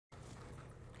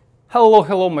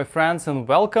Hello my friends, and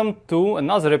welcome to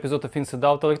another episode of Inside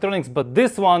Out Electronics, but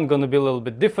this one gonna be a little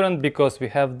bit different because we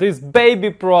have this baby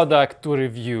product to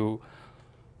review.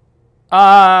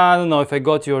 I don't know if I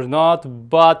got you or not,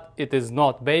 but it is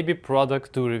not baby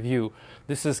product to review.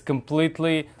 This is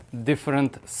completely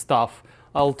different stuff.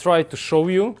 I'll try to show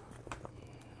you,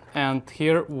 and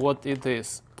here what it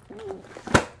is.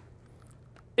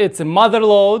 It's a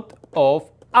motherload of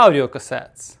audio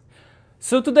cassettes.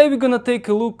 So today we're gonna take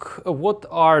a look at what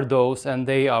are those, and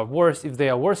they are worth, if they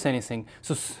are worth anything.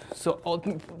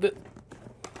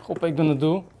 Hope I'm gonna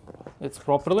do it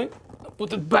properly.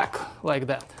 Put it back like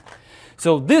that.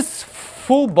 So this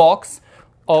full box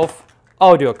of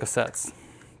audio cassettes.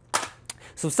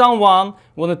 So someone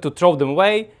wanted to throw them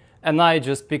away, and I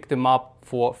just picked them up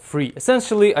for free.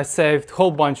 Essentially, I saved a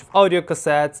whole bunch of audio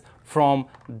cassettes from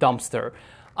dumpster.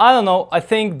 I don't know. I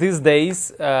think these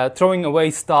days throwing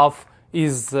away stuff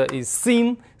is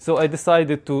seen, so I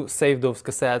decided to save those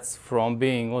cassettes from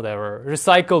being whatever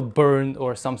recycled, burned,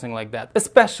 or something like that.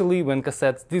 Especially when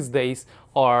cassettes these days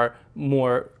are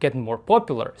getting more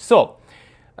popular. So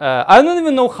I don't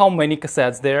even know how many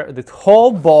cassettes there. The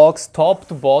whole box, top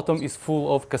to bottom, is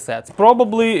full of cassettes.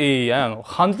 Probably I don't know,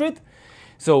 100.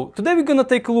 So today we're gonna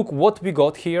take a look what we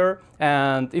got here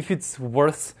and if it's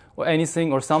worth or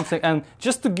anything or something. And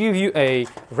just to give you a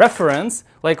reference,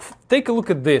 like take a look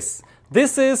at this.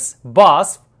 This is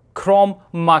Boss Chrome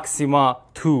Maxima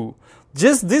 2.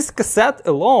 Just this cassette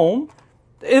alone,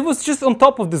 it was just on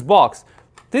top of this box.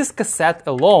 This cassette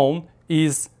alone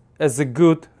is as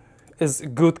good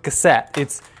cassette.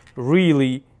 It's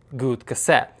really good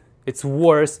cassette. It's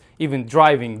worth even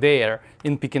driving there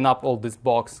and picking up all this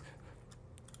box.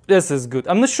 This is good.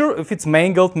 I'm not sure if it's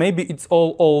mangled, maybe it's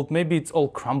all old, maybe it's all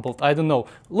crumbled, I don't know.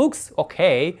 Looks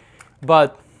okay,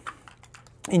 but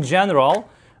in general,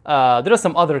 there are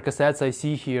some other cassettes I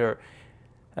see here.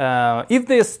 If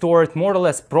they are stored more or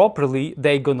less properly,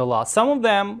 they're gonna last. Some of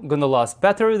them gonna last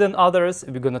better than others.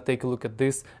 We're gonna take a look at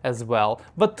this as well.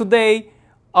 But today,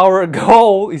 our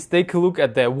goal is take a look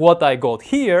at what I got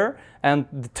here and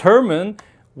determine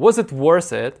was it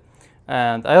worth it.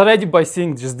 And I already, by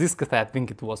seeing just this cassette,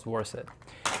 think it was worth it.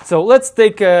 So let's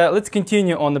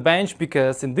continue on the bench,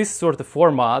 because in this sort of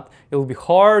format, it will be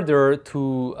harder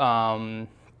to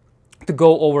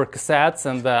go over cassettes,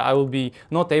 and I will be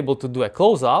not able to do a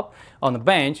close-up. On the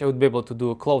bench, I would be able to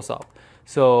do a close-up.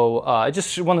 So I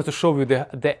just wanted to show you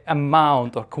the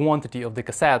amount or quantity of the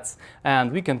cassettes,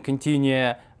 and we can continue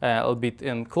a little bit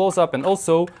in close-up, and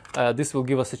also this will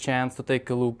give us a chance to take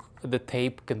a look at the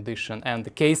tape condition and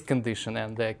the case condition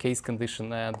and the case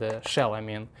condition and the shell,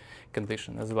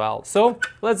 condition as well. So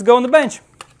let's go on the bench.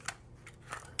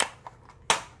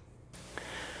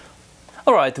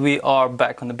 Alright, we are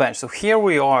back on the bench. So here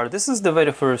we are. This is the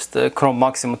very first Chrome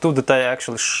Maxima 2 that I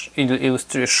actually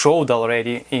showed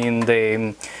already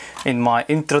in my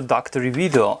introductory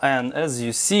video. And as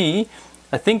you see,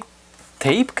 I think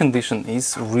tape condition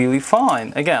is really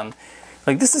fine. Again,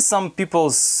 like this is some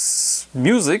people's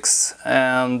musics,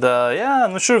 and yeah,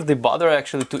 I'm not sure if they bother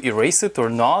actually to erase it or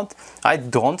not. I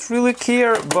don't really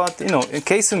care, but you know, in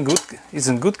case is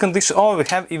in good condition. Oh, we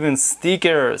have even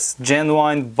stickers,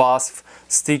 genuine Boss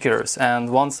stickers,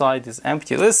 and one side is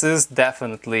empty. This is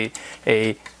definitely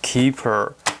a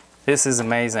keeper. This is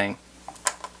amazing.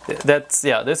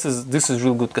 This is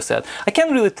real good cassette. I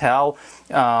can't really tell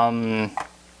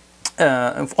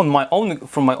from my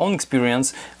own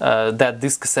experience that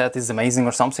this cassette is amazing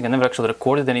or something. I never actually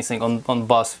recorded anything on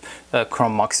Boss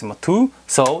Chrome Maxima 2,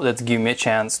 so let's give me a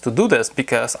chance to do this,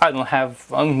 because I don't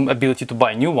have ability to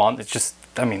buy a new one. It's just,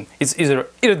 I mean, it's either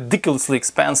ridiculously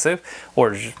expensive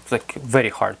or just, like, very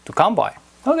hard to come by.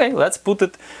 Okay, let's put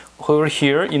it over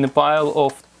here in a pile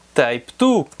of Type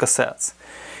 2 cassettes.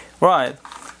 Right,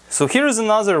 so here's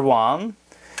another one.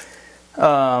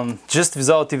 Just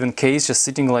without even case, just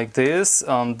sitting like this.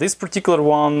 This particular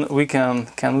one, we can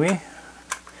we?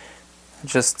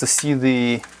 Just to see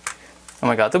the... Oh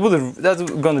my god, that's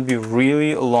gonna be a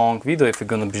really long video if you're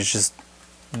gonna be just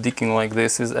digging like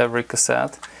this with every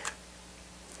cassette.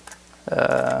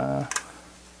 Yeah,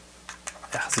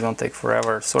 it's gonna take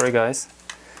forever. Sorry guys,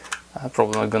 I'm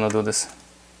probably not gonna do this.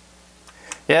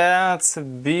 Yeah, it's a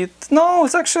bit... No,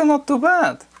 it's actually not too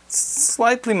bad.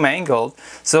 slightly mangled.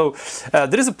 So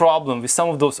there is a problem with some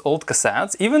of those old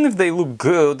cassettes. Even if they look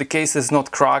good, the case is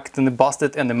not cracked and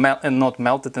busted and not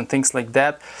melted and things like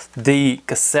that, the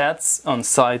cassettes on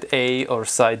side A or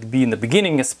side B in the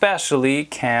beginning especially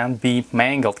can be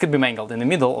mangled. Could be mangled in the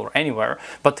middle or anywhere,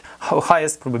 but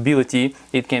highest probability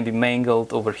it can be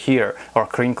mangled over here or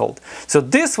crinkled. So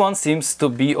this one seems to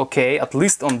be okay, at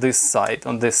least on this side.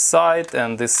 On this side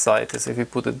and this side is, if you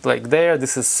put it like there,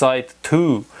 this is side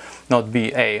 2, not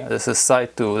BA. This is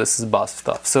side 2, this is BUSF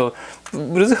stuff. So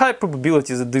there's a high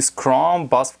probability that this chrome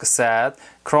BUSF cassette,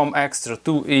 Chrome Extra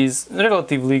 2, is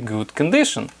relatively good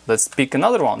condition. Let's pick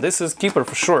another one. This is keeper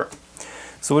for sure.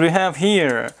 So what do we have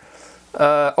here?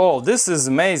 Oh, this is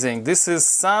amazing. This is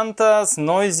Santa's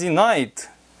Noisy Night.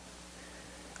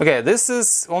 Okay, this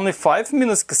is only 5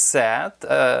 minutes cassette.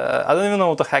 I don't even know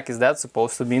what the heck is that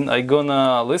supposed to mean. I'm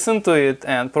gonna listen to it,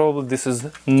 and probably this is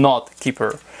not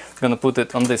keeper. I'm gonna put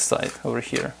it on this side over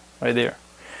here, right there.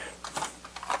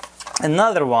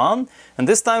 Another one, and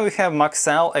this time we have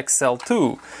Maxell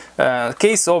XL2.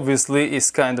 Case obviously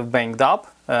is kind of banged up.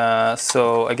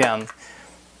 So again,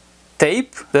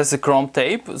 tape, that's a chrome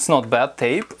tape, it's not bad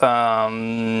tape,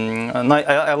 and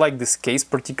I like this case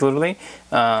particularly,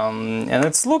 and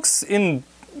it looks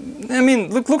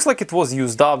looks like it was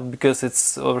used up, because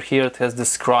it's over here, it has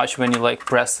this scratch when you like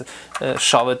press,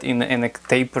 shove it in a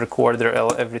tape recorder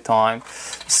every time.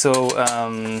 So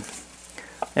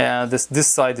yeah, this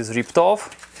side is ripped off.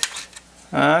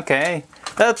 Okay,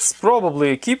 that's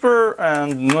probably a keeper,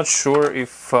 and not sure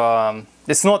if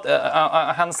it's not,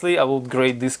 honestly, I would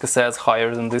grade these cassettes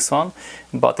higher than this one,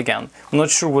 but again, I'm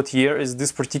not sure what year is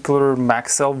this particular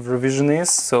Maxell revision is,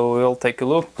 so we'll take a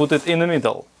look, put it in the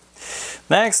middle.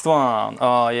 Next one,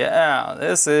 oh yeah,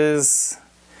 this is,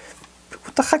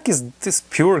 what the heck is this,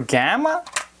 Pure Gamma?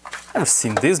 I've never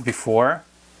seen this before.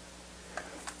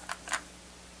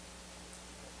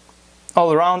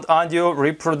 All-around audio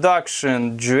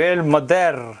reproduction, Joel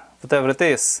Mader, whatever it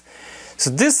is. So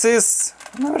this is,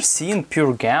 I've never seen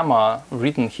Pure Gamma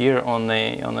written here on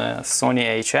a Sony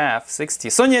HF60.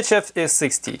 Sony HF is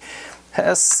 60.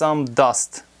 Has some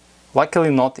dust, luckily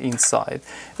not inside.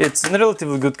 It's in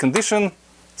relatively good condition,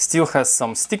 still has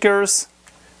some stickers,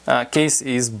 case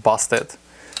is busted.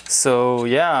 So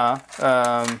yeah,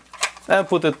 I'll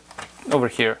put it over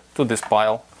here to this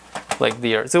pile, like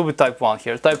there. It will be type 1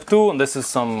 here, type 2, and this is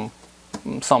some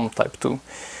type 2.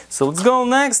 So let's go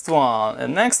next one,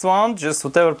 and next one, just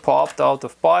whatever popped out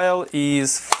of pile,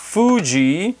 is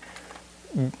Fuji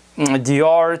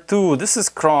DR2. This is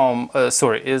Chrome,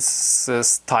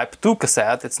 it's type 2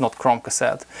 cassette, it's not Chrome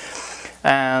cassette.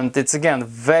 And it's again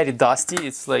very dusty,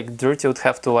 it's like dirty. I would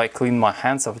have to like clean my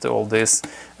hands after all this.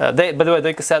 By the way,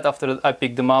 the cassette, after I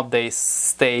pick them up, they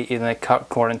stay in a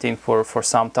quarantine for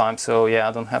some time, so yeah,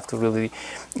 I don't have to really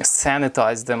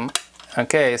sanitize them.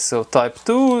 Okay, so type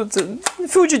 2, the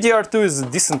Fuji DR2 is a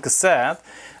decent cassette,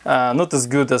 not as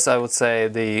good as I would say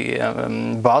the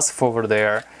BUSF over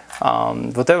there.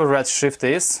 Whatever redshift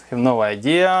is, I have no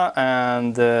idea,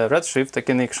 and redshift, I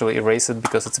can actually erase it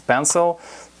because it's a pencil.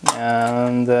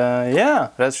 And yeah,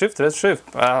 redshift,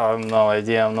 I have no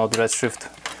idea, I'm not a redshift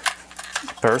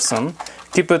person.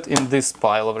 Keep it in this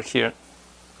pile over here.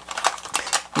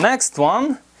 Next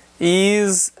one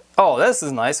is, oh, this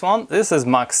is a nice one. This is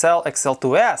Maxell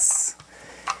XL2S.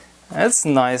 It's a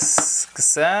nice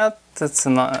cassette. It's a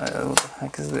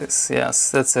like this.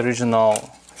 Yes, that's original.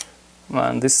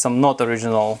 And this is some not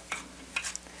original.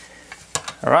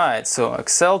 Alright, so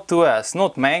XL2S,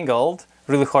 not mangled.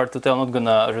 Really hard to tell. I'm not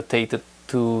gonna rotate it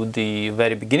to the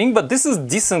very beginning, but this is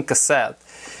decent cassette.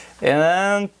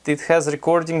 And it has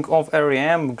recording of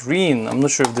REM green. I'm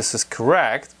not sure if this is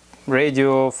correct.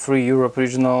 Radio, Free Europe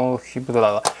original.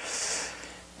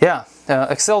 Yeah,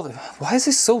 XL. Why is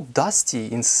it so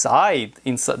dusty inside?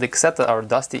 The cassette are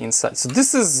dusty inside. So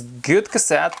this is good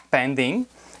cassette pending.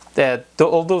 That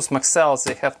all those Maxells,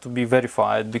 they have to be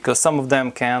verified because some of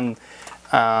them can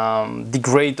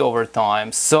degrade over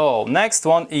time. So next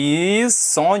one is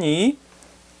Sony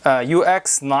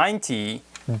UX90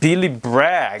 Billy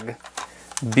Bragg.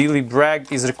 Billy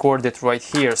Bragg is recorded right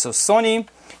here. So Sony,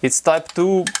 it's type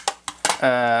 2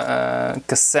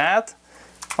 cassette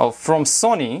from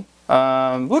Sony.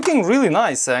 Looking really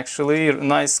nice, actually.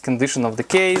 Nice condition of the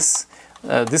case.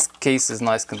 This case is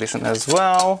nice condition as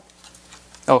well.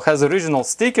 Oh, has original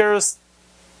stickers.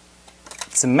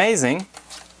 It's amazing.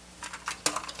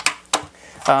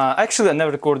 Actually, I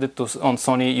never recorded on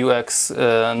Sony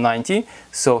UX90,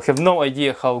 so have no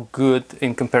idea how good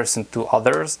in comparison to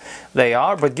others they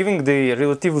are. But given the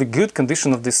relatively good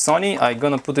condition of this Sony, I'm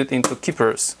gonna put it into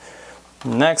keepers.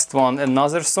 Next one,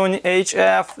 another Sony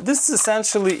HF. This is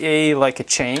essentially like a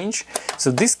change.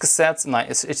 So this cassette's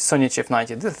it's Sony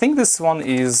HF90. I think this one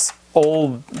is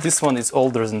old. This one is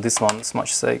older than this one, as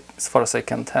far as I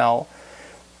can tell.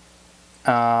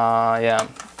 Yeah,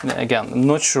 again, I'm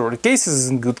not sure. The case is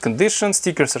in good condition.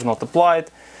 Stickers are not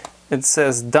applied. It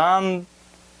says done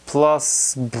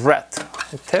plus Brett,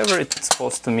 whatever it's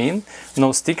supposed to mean.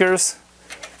 No stickers.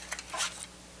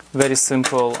 Very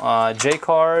simple J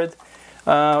card.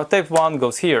 Tape 1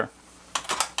 goes here.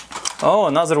 Oh,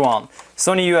 another one.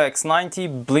 Sony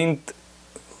UX90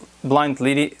 blind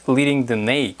leading the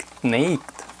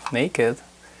naked.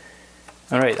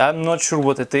 Alright, I'm not sure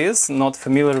what it is. Not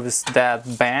familiar with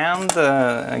that band.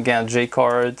 Again, J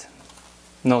card.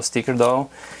 No sticker though.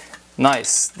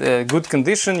 Nice. Good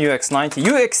condition. UX90.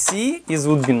 UXC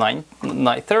would be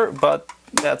nicer, but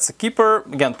that's a keeper.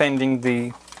 Again, pending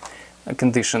the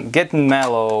condition. Getting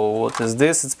mellow. What is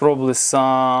this? It's probably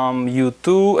some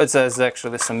U2. It says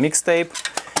actually some mixtape.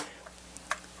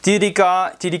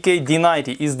 TDK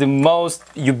D90 is the most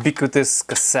ubiquitous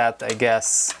cassette, I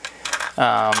guess.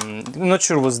 Not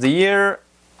sure what's the year.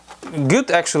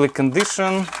 Good actually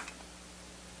condition.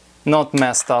 Not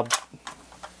messed up.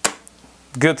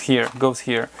 Good here. Goes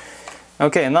here.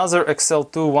 Okay, another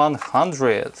XL2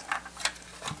 100.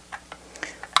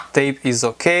 Tape is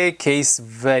okay, case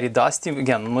very dusty.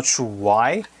 Again, I'm not sure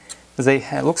why.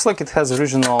 Looks like it has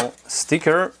original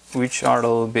sticker, which are a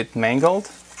little bit mangled,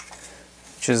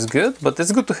 which is good, but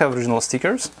it's good to have original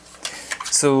stickers.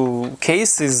 So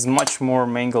case is much more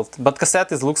mangled, but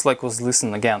cassette looks like was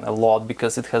listened again a lot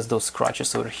because it has those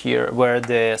scratches over here where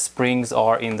the springs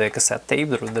are in the cassette tape.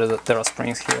 There are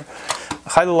springs here.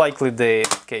 Highly likely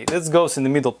okay, this goes in the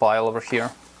middle pile over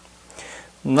here.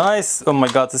 Nice. Oh my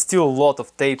god, there's still a lot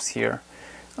of tapes here.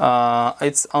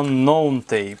 It's unknown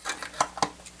tape.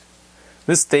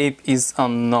 This tape is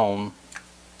unknown.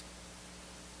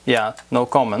 Yeah, no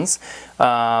comments.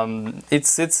 It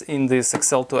sits in this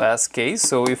XL2S case,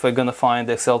 so if I'm gonna find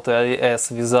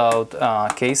XL2S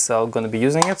without case, I'm gonna be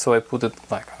using it, so I put it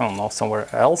like, I don't know, somewhere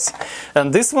else.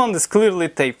 And this one is clearly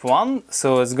tape 1,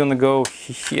 so it's gonna go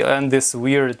here and this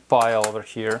weird pile over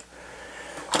here.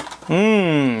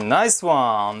 Nice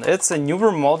one. It's a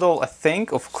newer model, I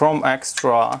think, of Chrome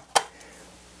Extra.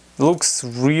 Looks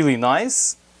really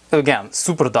nice. Again,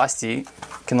 super dusty.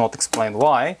 Cannot explain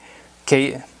why.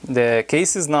 The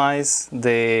case is nice.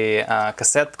 The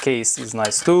cassette case is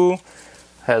nice too.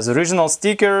 Has original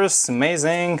stickers.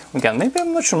 Amazing. Again, maybe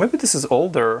I'm not sure. Maybe this is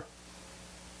older.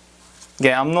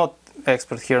 Yeah, I'm not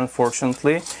expert here,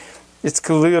 unfortunately. It's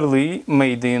clearly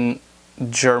made in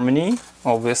Germany,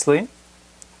 obviously.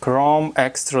 Chrome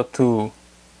Extra 2.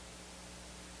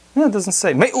 Yeah, it doesn't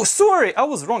say. Oh, sorry, I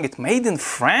was wrong. It's made in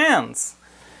France.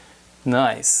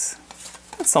 Nice.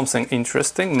 That's something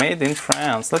interesting. Made in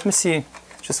France. Let me see,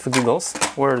 just for giggles,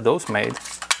 where are those made?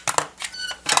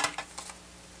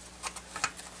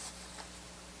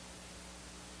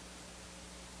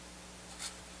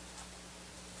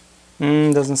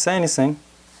 Doesn't say anything.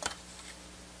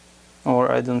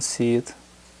 Or I don't see it.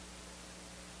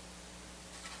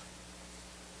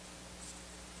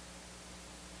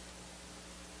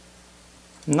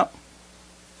 No.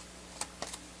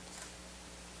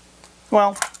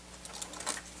 Well,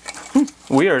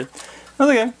 weird.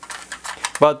 Okay.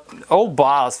 But all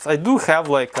BASF, I do have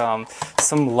like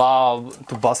some love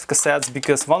to BASF cassettes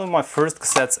because one of my first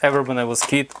cassettes ever when I was a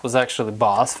kid was actually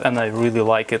BASF and I really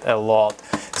like it a lot.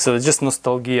 So it's just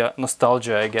nostalgia,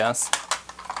 I guess.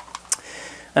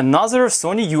 Another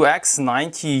Sony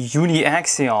UX90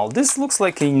 uniaxial. This looks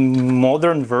like a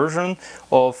modern version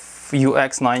of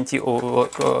UX90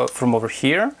 from over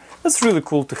here. That's really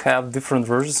cool to have different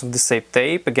versions of the same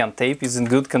tape. Again, tape is in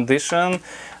good condition.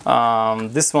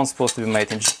 This one's supposed to be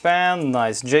made in Japan.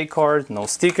 Nice J card, no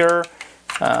sticker.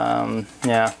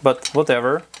 Yeah, but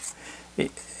whatever.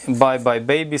 Bye bye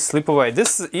baby, slip away.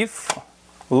 This is if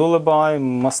Lullaby,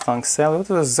 Mustang Sally. What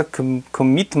is the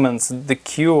commitments? The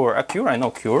Cure. A Cure? I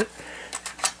know Cure.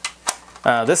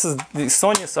 This is the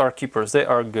Sony's are keepers. They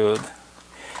are good.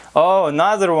 Oh,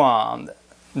 another one.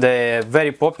 The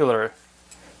very popular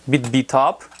Beat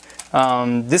Up.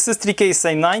 This is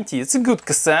 3KSA90. It's a good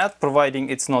cassette, providing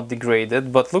it's not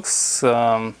degraded, but looks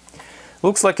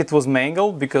like it was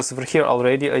mangled because over here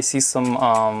already I see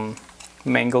some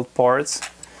mangled parts.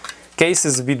 Case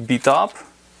is a bit beat up.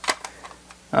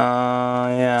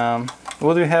 Yeah.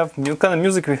 What do we have? What kind of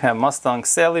music we have? Mustang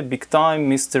Sally, Big Time,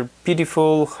 Mr.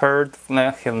 Pitiful, Hurt.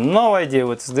 I have no idea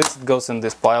what is this. It goes in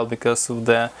this pile because of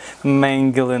the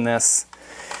mangliness.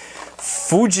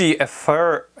 Fuji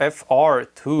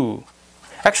FR2.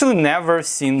 Actually never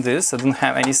seen this. I don't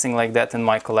have anything like that in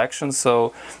my collection,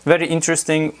 so very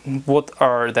interesting. What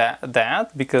are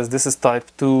that because this is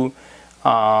type 2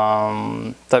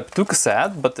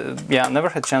 cassette, but yeah, never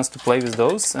had chance to play with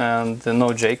those, and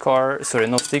no J card, sorry,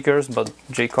 no stickers, but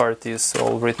J card is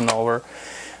all written over.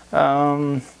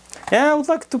 Yeah, I would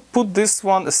like to put this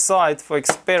one aside for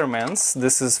experiments.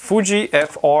 This is Fuji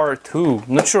FR2.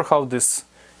 Not sure how this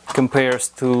compares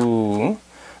to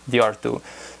the R2.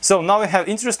 So now we have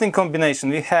interesting combination.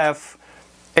 We have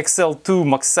XL2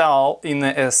 Maxell in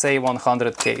a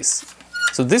SA100 case.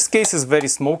 So this case is very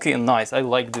smoky and nice. I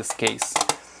like this case.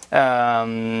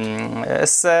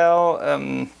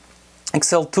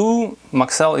 XL2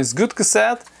 Maxell is good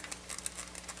cassette.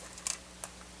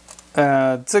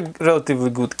 It's a relatively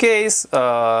good case.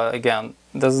 Again,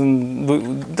 doesn't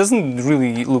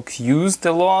really look used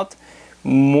a lot.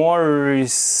 More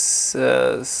is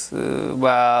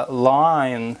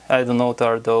line. I don't know what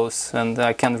are those, and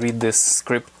I can't read this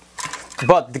script.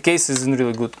 But the case is in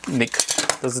really good nick.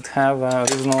 Does it have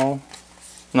original?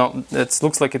 No, it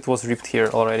looks like it was ripped here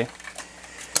already.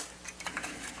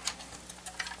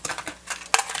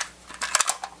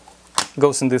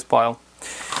 Goes in this pile.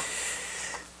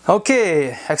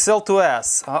 Okay,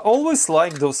 XL2S. I always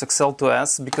like those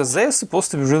XL2S because they're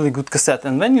supposed to be really good cassette,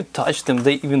 and when you touch them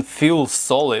they even feel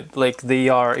solid, like they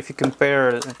are. If you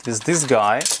compare it with this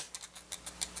guy,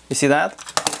 you see that?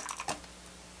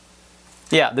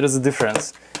 Yeah, there is a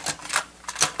difference.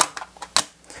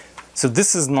 So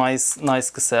this is nice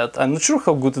cassette. I'm not sure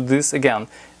how good it is. Again,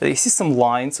 you see some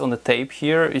lines on the tape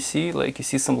here. You see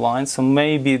some lines, so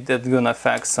maybe that's gonna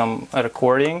affect some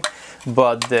recording,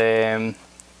 but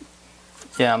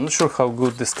yeah, I'm not sure how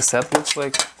good this cassette looks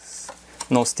like.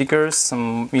 No stickers,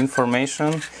 some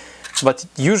information, but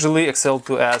usually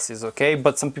XL2S is okay,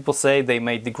 but some people say they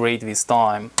may degrade with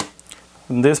time.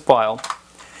 In this pile.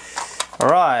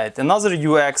 Alright, another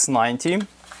UX90.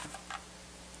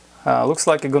 Looks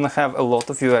like I'm gonna have a lot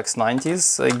of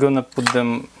UX90s. I'm gonna put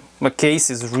them. My case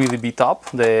is really beat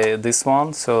up, this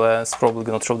one, so it's probably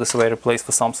gonna throw this away, replace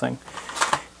for something.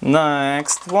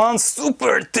 Next one,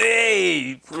 super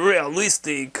tape,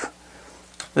 realistic.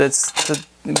 That's the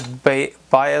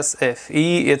Bias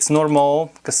FE. It's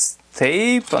normal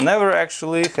tape. I never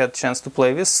actually had chance to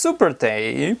play with super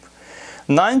tape.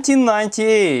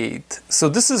 1998. So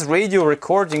this is radio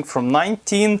recording from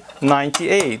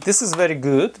 1998. This is very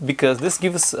good because this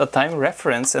gives us a time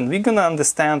reference, and we're gonna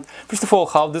understand first of all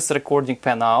how this recording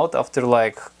pan out after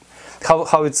like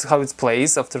how it's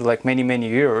plays after like many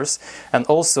years, and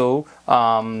also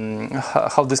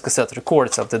how this cassette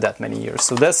records after that many years.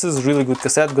 So this is really good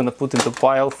cassette. Gonna put into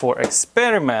pile for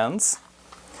experiments.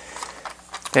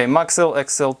 Okay, Maxell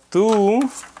XL2,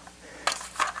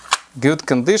 good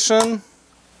condition.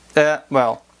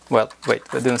 Well, wait,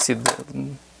 I didn't see the.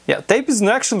 Yeah, tape is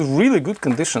actually really good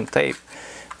condition tape,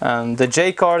 and the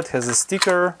J card has a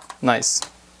sticker. Nice.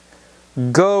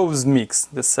 Goes mix.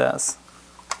 This says.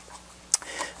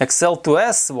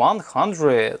 XL2S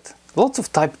 100. Lots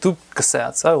of Type 2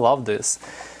 cassettes. I love this.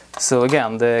 So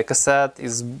again, the cassette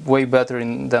is way better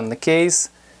than the case.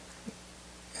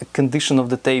 The condition of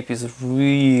the tape is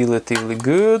relatively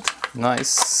good.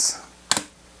 Nice.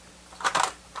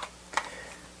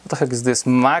 What the heck is this?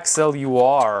 Maxell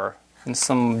UR in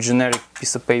some generic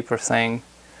piece of paper thing.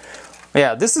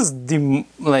 Yeah, this is the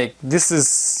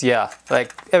yeah,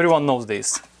 like everyone knows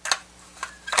this.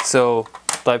 So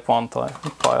Type 1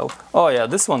 pile. Oh yeah,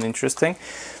 this one interesting.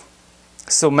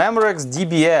 So Memorex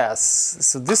DBS.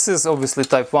 So this is obviously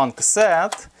Type 1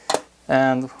 cassette,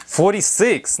 and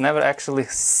 46. Never actually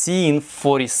seen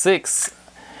 46.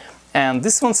 And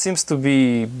this one seems to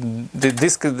be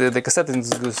the cassette is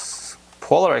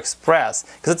Polar Express.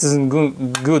 Cassette is in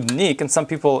good nick, and some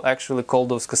people actually call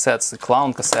those cassettes the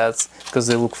clown cassettes because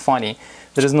they look funny.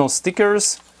 There is no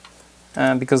stickers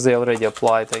because they already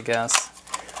applied, I guess.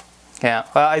 Yeah,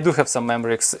 I do have some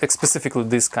memory, specifically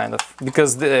this kind of,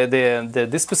 because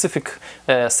this specific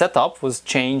setup was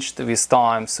changed with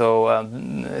time. So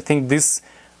I think this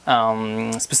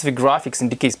specific graphics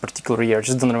indicates particular year. I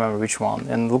just don't remember which one,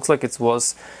 and it looks like it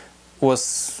was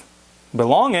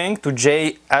belonging to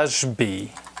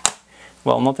JHB.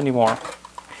 Well, not anymore.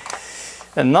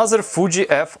 Another Fuji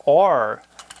FR,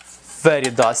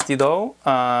 very dusty though.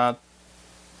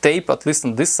 Tape, at least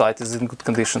on this side, is in good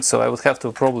condition, so I would have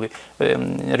to probably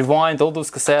rewind all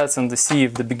those cassettes and see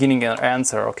if the beginning and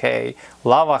ends are okay.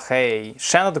 Lava Hey,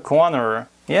 Shan at the Corner.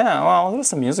 Yeah, well, there's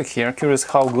some music here. Curious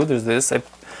how good is this.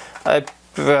 I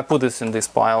put this in this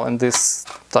pile, in this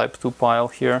Type 2 pile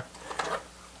here.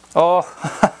 Oh,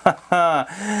 well,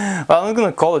 I'm not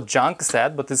gonna call it junk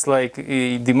cassette, but it's like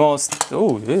the most. Oh,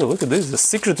 look at this, a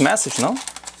secret message, no?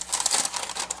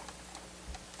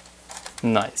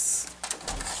 Nice.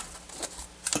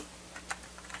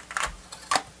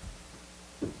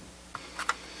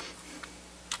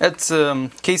 It's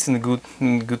case in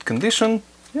good condition.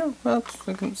 Yeah, well,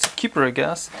 it's a keeper, I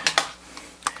guess.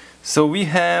 So we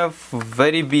have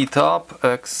very beat up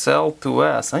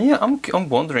XL2S, and yeah, I'm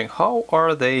wondering how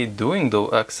are they doing those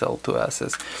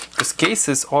XL2Ss, because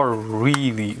cases are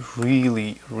really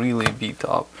beat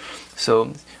up.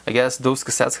 So I guess those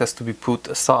cassettes has to be put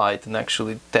aside and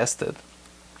actually tested.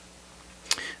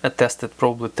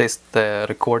 Probably test the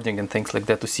recording and things like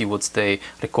that to see what's the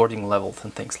recording levels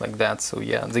and things like that. So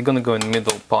yeah, they're gonna go in the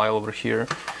middle pile over here.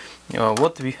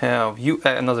 What do we have?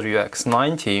 Another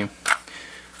UX90.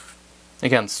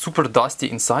 Again, super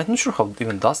dusty inside. Not sure how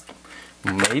even dust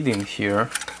made in here.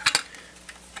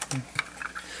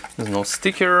 There's no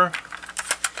sticker.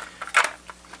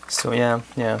 So yeah.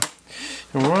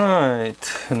 Right,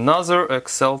 another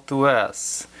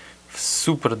XL2S.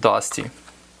 Super dusty.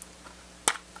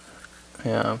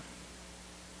 Yeah.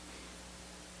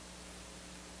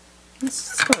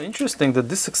 It's kind of interesting that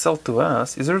this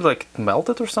XL2S, is there like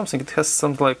melted or something? It has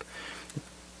some like,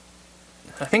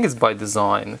 I think it's by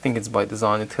design.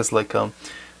 It has like you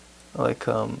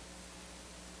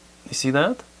see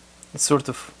that? It sort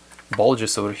of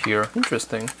bulges over here.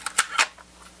 Interesting.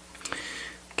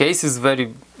 Case is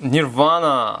very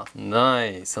Nirvana,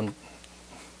 nice, and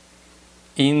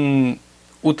in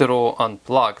utero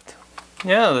unplugged.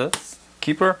 Yeah, that's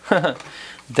keeper.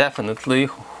 Definitely.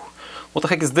 What the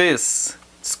heck is this?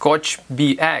 Scotch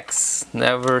BX.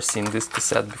 Never seen this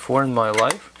cassette before in my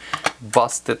life.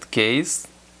 Busted case.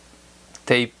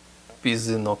 Tape is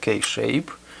in okay shape.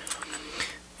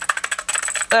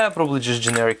 Probably just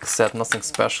generic cassette, nothing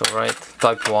special, right?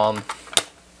 Type 1.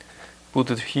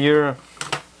 Put it here.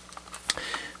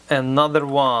 Another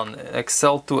one,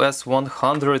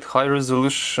 XL2S100 high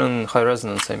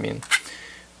resonance, I mean.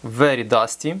 Very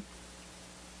dusty.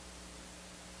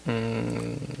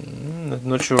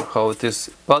 Not sure how it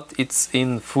is, but it's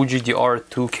in Fuji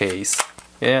DR2 case.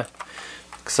 Yeah,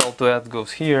 XL2S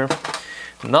goes here.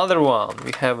 Another one,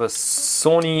 we have a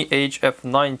Sony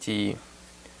HF90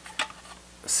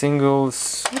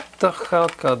 singles. What the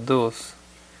heck are those?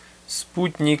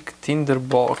 Sputnik,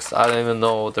 Tinderbox, I don't even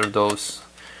know what are those.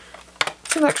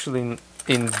 It's actually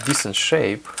in decent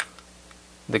shape,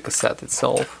 the cassette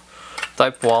itself.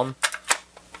 Type 1,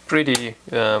 pretty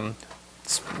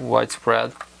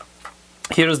widespread.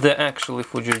 Here's the actually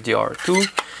Fuji DR2.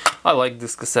 I like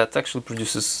this cassette, actually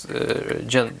produces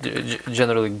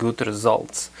generally good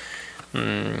results.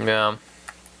 Yeah,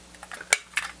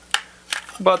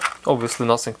 but obviously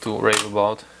nothing to rave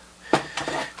about.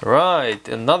 Right,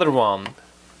 another one.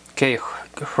 Okay,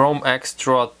 Chrome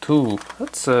Extra 2.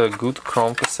 That's a good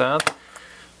Chrome cassette.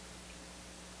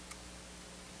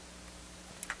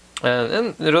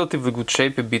 And in relatively good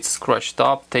shape, a bit scratched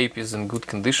up. Tape is in good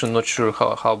condition. Not sure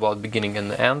how about beginning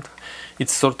and end.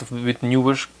 It's sort of a bit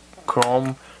newish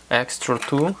Chrome Extra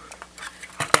 2.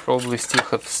 Probably still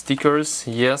have stickers.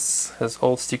 Yes, has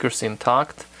all stickers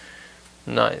intact.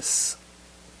 Nice.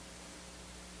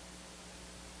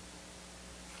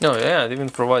 Oh yeah, it even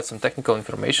provides some technical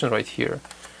information right here.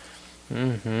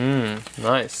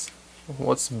 Nice.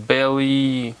 What's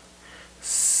belly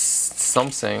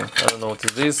something? I don't know what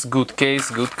it is. Good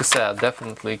case, good cassette,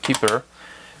 definitely keeper.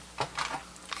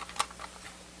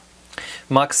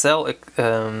 Maxell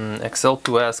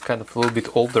XL2S, kind of a little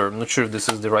bit older. I'm not sure if this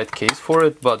is the right case for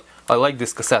it, but I like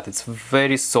this cassette. It's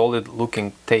very solid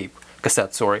looking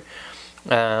cassette, sorry.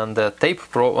 And Tape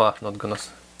Pro, not gonna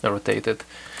rotate it.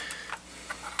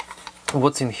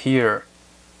 What's in here?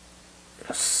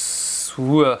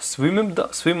 Swim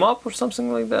Up or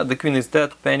something like that. The Queen is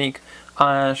Dead, Panic,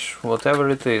 Ash, whatever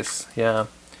it is. Yeah.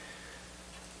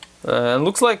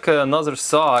 Looks like another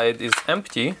side is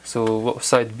empty, so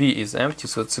side B is empty,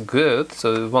 so it's good.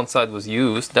 So one side was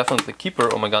used, definitely keeper.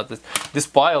 Oh my god, this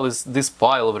pile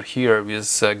over here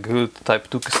is good. Type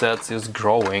 2 cassettes is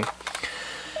growing.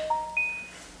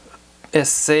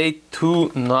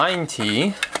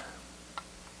 SA290.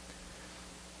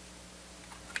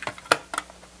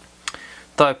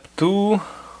 Type 2,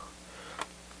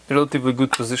 relatively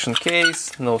good position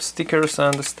case, no stickers I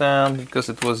understand, because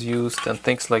it was used and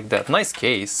things like that. Nice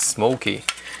case, smoky,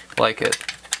 like it.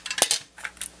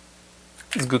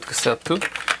 It's good cassette too.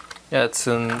 Yeah, it's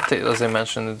in, as I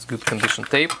mentioned, it's good condition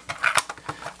tape.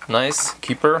 Nice,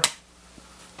 keeper.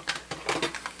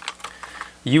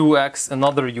 UX,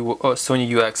 another Sony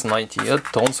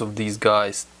UX90, tons of these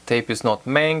guys. Tape is not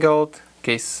mangled.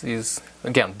 Case is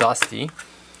again dusty.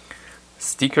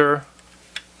 Sticker.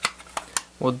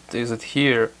 What is it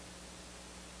here?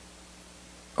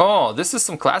 Oh, this is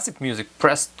some classic music.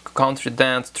 Pressed country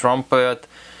dance, trumpet,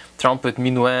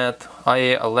 minuet,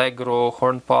 aie, allegro,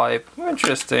 hornpipe.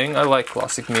 Interesting. I like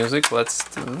classic music.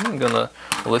 I'm gonna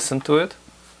listen to it.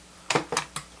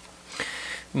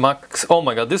 Oh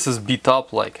my god, this is beat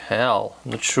up like hell.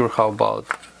 Not sure how about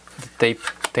the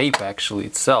tape actually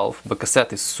itself, but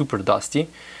cassette is super dusty.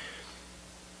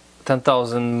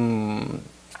 10,000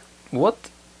 what?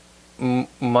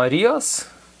 Marias?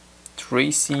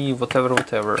 Tracy,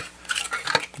 whatever.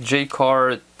 J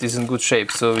card is in good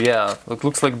shape, so yeah, it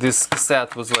looks like this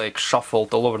cassette was like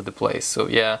shuffled all over the place. So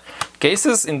yeah,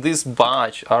 cases in this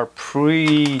batch are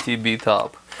pretty beat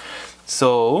up.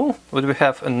 So what we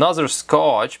have, another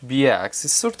Scotch BX.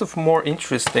 It's sort of more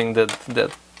interesting that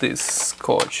this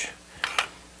Scotch,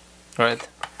 right?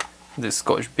 This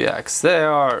Scotch BX. They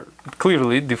are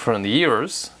clearly different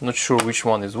years. Not sure which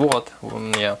one is what.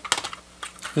 Yeah,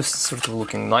 this is sort of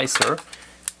looking nicer.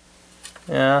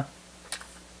 Yeah.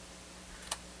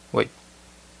 Wait.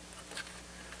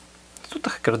 What the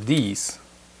heck are these?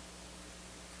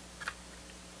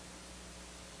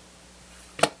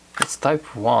 It's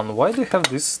type 1. Why do you have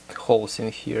these holes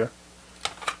in here?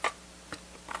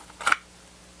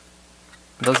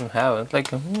 Doesn't have it. Like,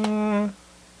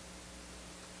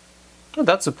 what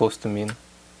that's supposed to mean?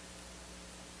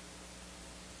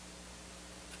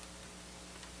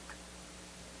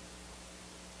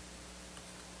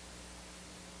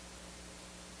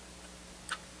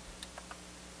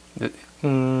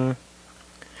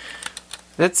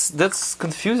 That's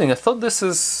confusing. I thought this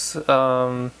is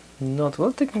not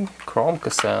well taking Chrome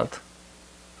cassette.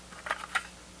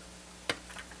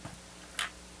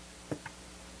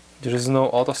 There is no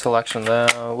auto selection.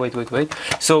 Wait.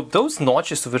 So those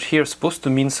notches over here are supposed to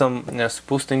mean some,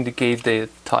 supposed to indicate the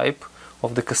type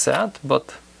of the cassette,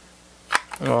 but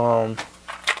yeah,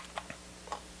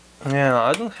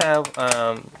 I don't have.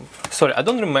 Sorry, I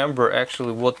don't remember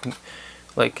actually what.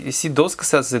 Like, you see, those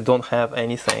cassettes, they don't have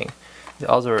anything. The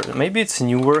other, maybe it's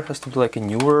newer. Has to be like a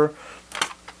newer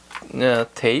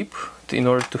tape in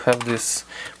order to have this,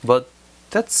 but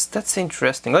that's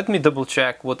interesting. Let me double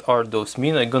check what are those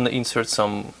mean. I'm gonna insert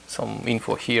some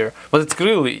info here, but it's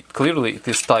clearly it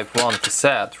is type 1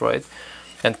 cassette, right?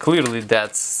 And clearly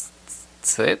that's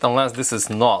it, unless this is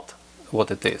not what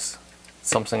it is,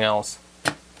 something else.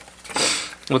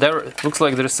 Whatever, it looks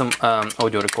like there's some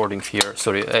audio recording here,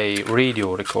 sorry, a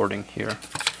radio recording here.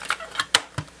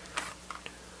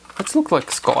 Let's look like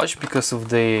Scotch because of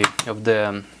the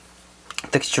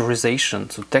texturization.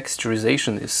 So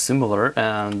texturization is similar,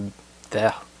 and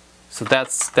yeah, so that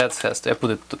has to, I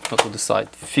put it to the side,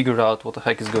 figure out what the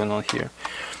heck is going on here.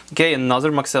 Okay,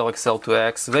 another Maxell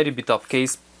XL2X, very beat up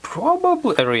case,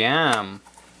 probably a RAM.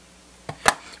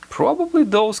 Probably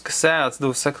those cassettes,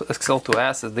 those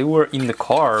XL2Ss, they were in the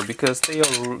car because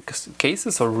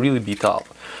cases are really beat up.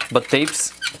 But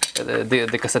tapes,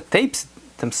 the cassette tapes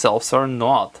themselves are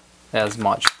not as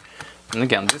much. And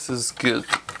again, this is good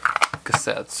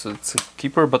cassette, so it's a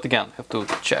keeper. But again, have to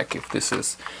check if this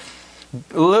is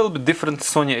a little bit different.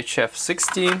 Sony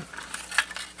HF60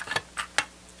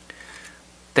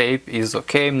 tape is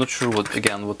okay. I'm not sure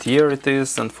what year it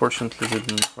is. Unfortunately,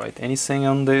 didn't write anything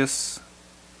on this.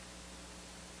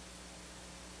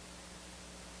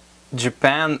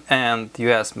 Japan and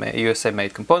USA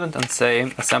made component, and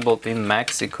same assembled in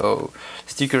Mexico.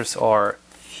 Stickers are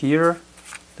here.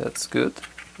 That's good.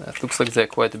 That looks like they're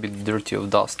quite a bit dirty of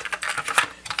dust.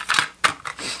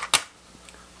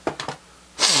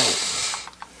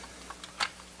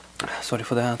 Sorry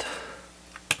for that.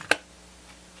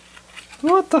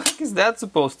 What the heck is that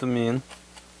supposed to mean?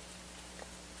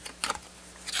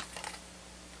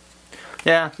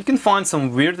 Yeah, you can find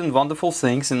some weird and wonderful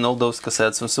things in all those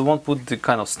cassettes, and someone put the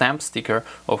kind of stamp sticker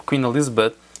of Queen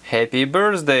Elizabeth, happy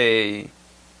birthday!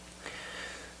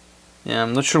 Yeah,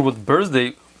 I'm not sure what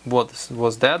birthday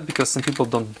was that, because some people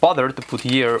don't bother to put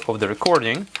year of the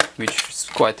recording, which is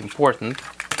quite important,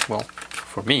 well,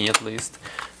 for me at least.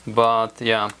 But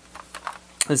yeah,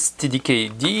 it's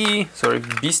TDKD, sorry,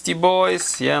 Beastie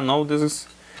Boys, yeah, no, this is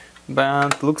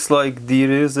band. Looks like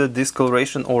there is a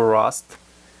discoloration or rust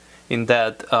in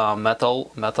that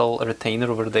metal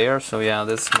retainer over there, so yeah,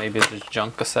 this maybe the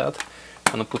junk cassette.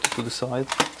 I'm gonna put it to the side.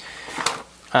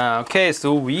 Okay,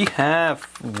 so we have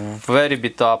very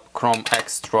beat up Chrome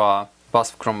Extra,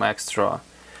 BASF Chrome Extra.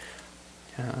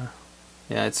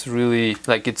 Yeah, it's really,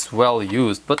 like, it's well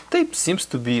used, but tape seems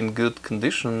to be in good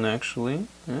condition actually.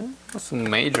 Yeah, nothing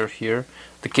major here.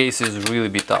 The case is really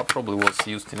beat up, probably was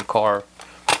used in a car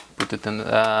put it in,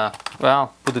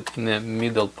 well, put it in the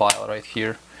middle pile right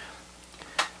here.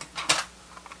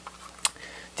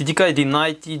 TDK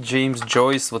D90, James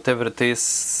Joyce, whatever it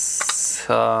is.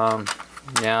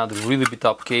 Yeah, the really beat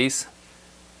up case.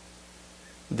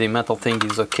 The metal thing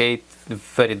is okay,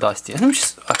 very dusty. And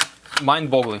it's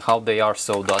mind-boggling how they are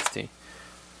so dusty.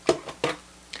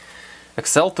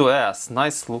 XL2S,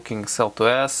 nice looking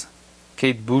XL2S.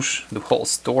 Kate Bush, the whole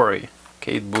story.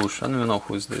 Kate Bush, I don't even know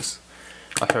who is this.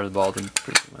 I heard about him,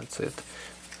 that's it.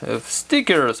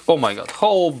 Stickers, oh my god,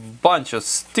 whole bunch of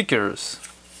stickers.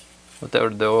 Whatever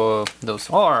those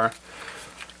are.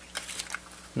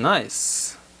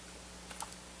 Nice.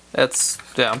 That's,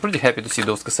 yeah, I'm pretty happy to see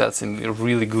those cassettes in a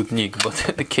really good nick,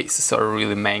 but the cases are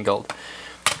really mangled.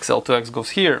 XL2X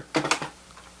goes here.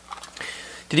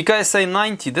 TDK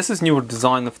SA90, this is newer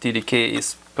design of TDK,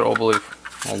 is probably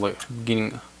all the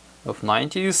beginning of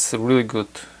 90s. Really good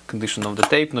condition of the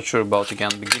tape, not sure about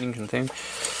again beginning and thing.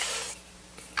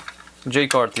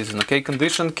 J-card is in okay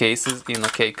condition, case is in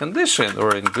okay condition,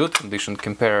 or in good condition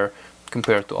compared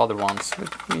to other ones.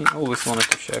 We always wanted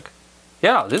to check.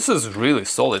 Yeah, this is really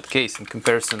solid case in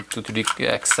comparison to the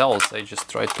XLs I just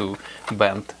tried to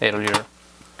bend earlier.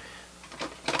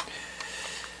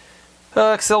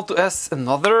 XL2S,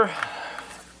 another.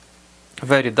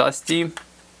 Very dusty.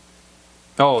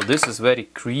 Oh, this is very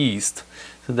creased.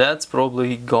 So that's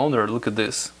probably goner, look at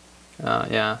this.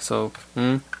 Yeah, so,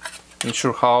 not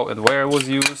sure how and where it was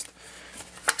used.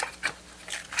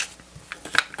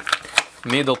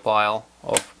 Middle pile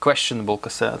of questionable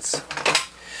cassettes.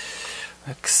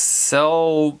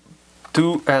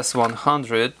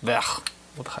 XL2S100. Blech,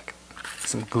 what the heck?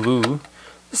 Some glue.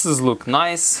 This is look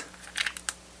nice.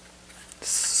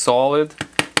 Solid.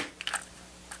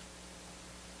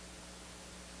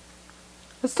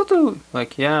 It's totally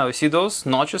like, yeah, you see those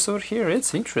notches over here?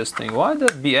 It's interesting. Why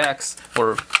that BX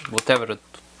or whatever it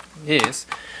is?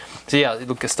 So yeah,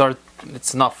 look, it's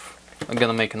enough. I'm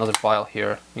gonna make another pile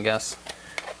here, I guess.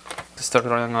 To start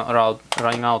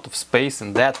running out of space,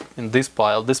 and that in this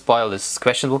pile is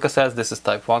questionable cassettes, this is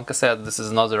type 1 cassette, this is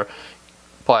another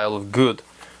pile of good.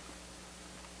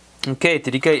 Okay,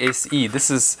 TDK SE,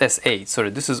 this is S8, sorry,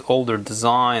 this is older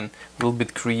design, a little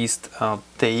bit creased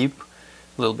tape,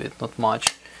 a little bit, not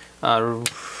much.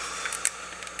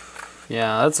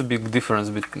 Yeah, that's a big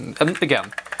difference between, and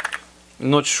again,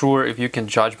 not sure if you can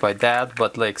judge by that,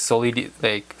 but like solid,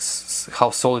 like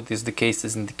how solid is the case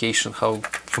is indication how,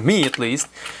 for me at least,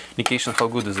 indication how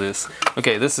good is this.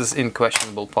 Okay, this is in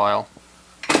questionable pile.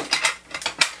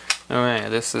 Alright,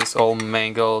 this is all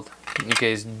mangled. In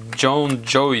case John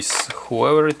Joyce,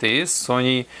 whoever it is,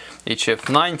 Sony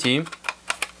HF90.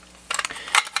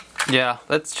 Yeah,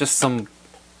 that's just some.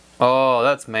 Oh,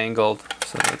 that's mangled,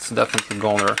 so it's definitely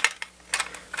goner.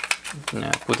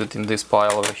 Yeah, put it in this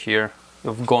pile over here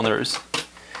of goners.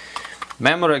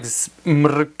 Memorex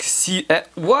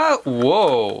what?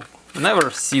 Whoa!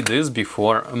 Never see this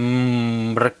before.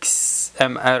 MRXIS.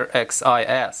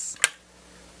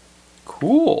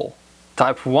 Cool.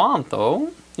 Type 1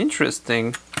 though.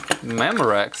 Interesting.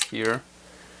 Memorex here.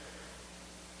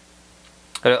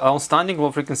 Outstanding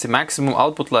low frequency, maximum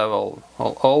output level,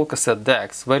 all cassette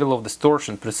decks, very low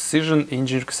distortion, precision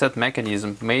engineered cassette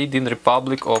mechanism, made in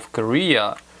Republic of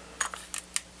Korea.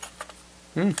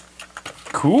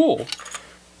 Cool.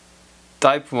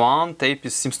 Type 1 tape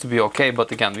seems to be okay,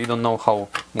 but again, we don't know how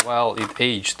well it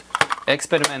aged.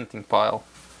 Experimenting pile.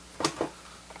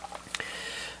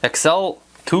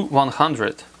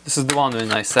 XL2-100. This is the one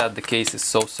when I said the case is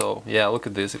so-so. Yeah, look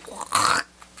at this.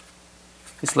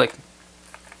 It's like,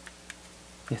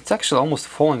 it's actually almost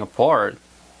falling apart.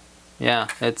 Yeah,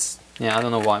 it's, yeah, I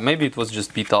don't know why. Maybe it was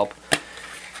just beat up.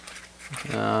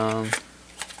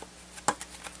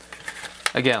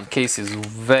 Again, case is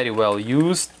very well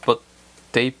used, but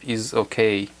tape is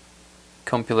okay.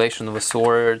 Compilation of a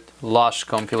sort, lush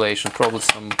compilation, probably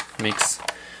some mix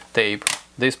tape.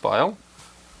 This pile.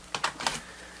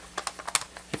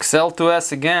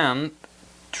 XL2S again.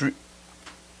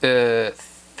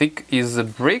 Thick as a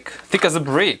brick.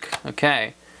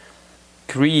 Okay.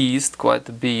 Creased quite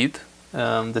a bit.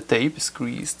 The tape is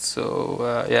creased,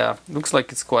 so yeah, looks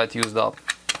like it's quite used up.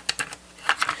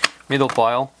 Middle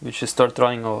pile, which is start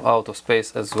running out of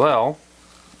space as well.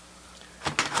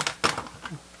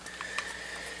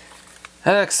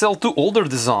 XL2 older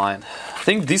design. I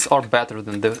think these are better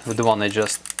than the one I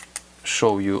just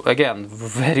show you. Again,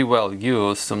 very well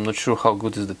used. I'm not sure how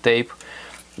good is the tape,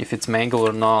 if it's mangled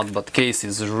or not, but case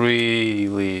is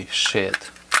really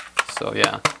shit. So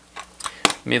yeah,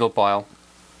 middle pile.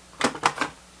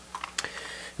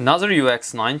 Another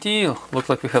UX90. Look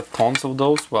like we have tons of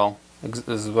those. Well,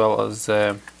 as well as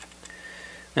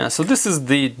Yeah, so this is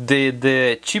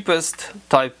the cheapest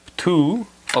Type 2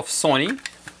 of Sony,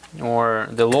 or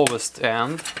the lowest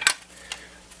end,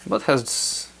 but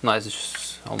has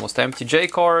nice, almost empty J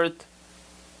card.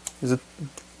 Is it?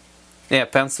 Yeah,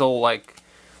 pencil, like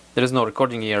there is no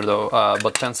recording here though,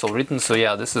 but pencil written. So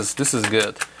yeah, this is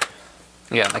good.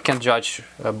 Yeah, I can't judge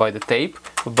by the tape,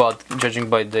 but judging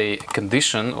by the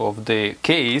condition of the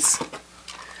case,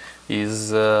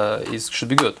 should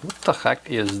be good. What the heck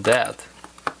is that?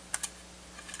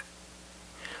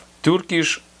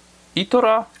 Turkish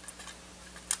Itora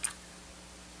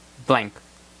blank.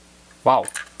 Wow.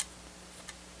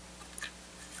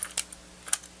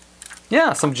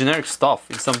 Yeah, some generic stuff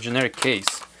in some generic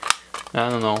case. I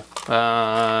don't know.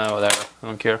 Whatever. I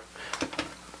don't care.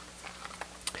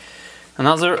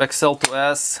 Another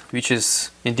XL2S, which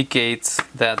indicates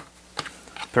that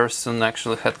person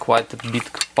actually had quite a big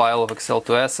pile of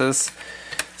XL2Ss.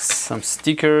 Some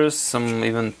stickers, some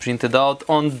even printed out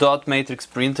on dot matrix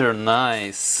printer.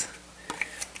 Nice.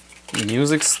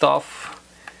 Music stuff.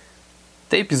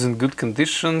 Tape is in good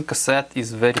condition. Cassette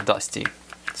is very dusty,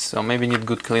 so maybe need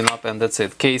good cleanup, and that's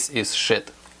it. Case is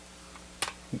shit.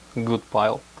 Good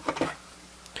pile.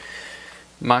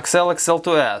 Maxell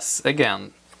XL2S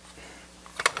again.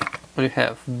 What do you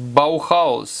have?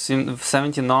 Bauhaus in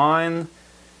 79,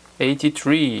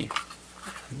 83.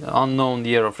 Unknown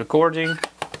year of recording.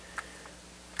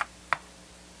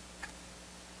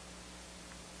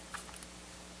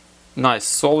 Nice,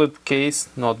 solid case,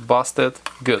 not busted.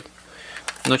 Good.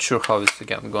 Not sure how it's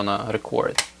again gonna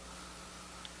record.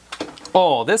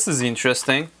 Oh, this is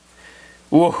interesting.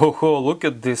 Whoa, look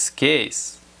at this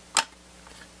case.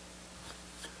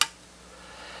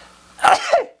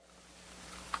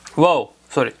 Whoa,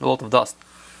 sorry, a lot of dust.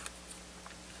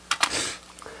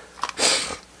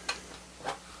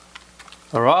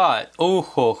 Alright,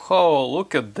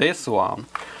 look at this one.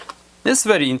 This is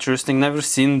very interesting, never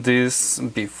seen this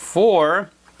before,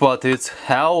 but it's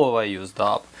hell of a used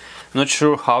up. Not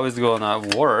sure how it's gonna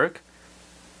work.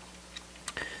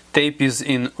 Tape is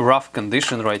in rough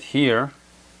condition right here.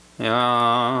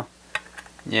 Yeah,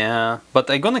 but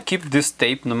I'm gonna keep this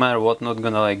tape no matter what, not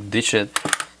gonna like ditch it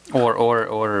or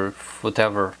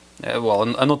whatever. Well,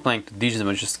 I'm not planning to ditch them,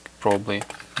 I just probably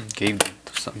give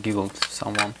them to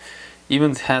someone.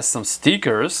 Even has some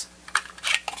stickers.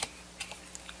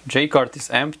 J card is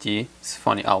empty. It's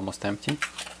funny, almost empty.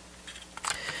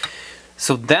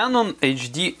 So then on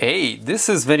HDA, this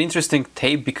is very interesting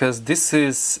tape because this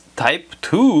is Type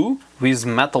 2 with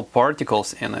metal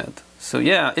particles in it. So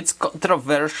yeah, it's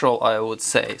controversial, I would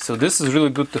say. So this is really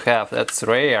good to have. That's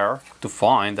rare to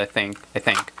find, I think.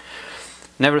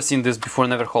 Never seen this before,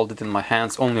 never hold it in my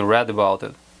hands, only read about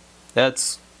it.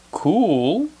 That's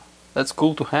cool. That's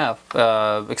cool to have.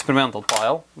 Experimental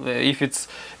pile. If it's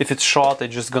shot,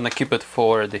 I'm just gonna keep it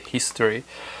for the history.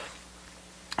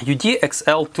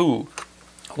 UDXL2,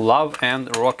 Love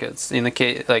and Rockets. In a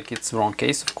case, like it's wrong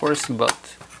case, of course,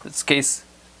 but this case,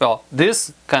 well,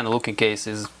 this kind of looking case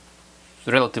is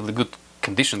relatively good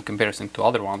condition comparison to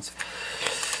other ones.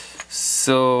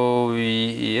 So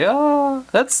yeah,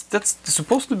 that's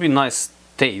supposed to be nice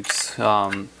tapes.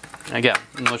 Again,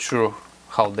 I'm not sure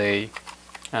how they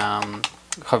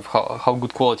how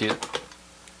good quality,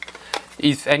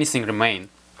 if anything, remain.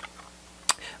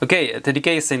 Okay, the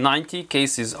case a 90,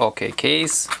 case is okay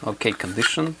case, okay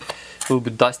condition, a little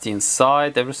bit dusty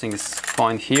inside, everything is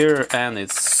fine here, and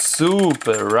it's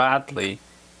super rattly.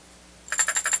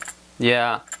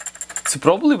 Yeah, so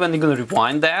probably when you're gonna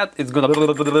rewind that, it's gonna be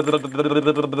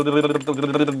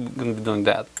doing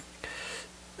that.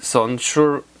 So I'm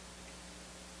sure.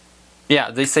 Yeah,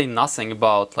 they say nothing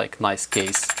about like nice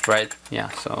case, right? Yeah,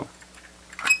 so.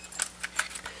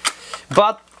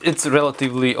 But it's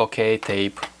relatively okay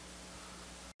tape.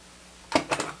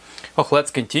 Oh,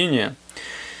 let's continue.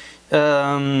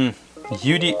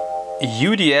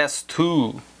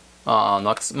 UDS2,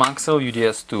 Maxell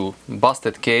UDS2,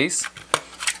 busted case.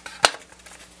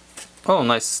 Oh,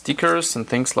 nice stickers and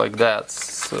things like that.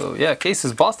 So yeah, case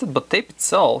is busted, but tape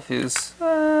itself is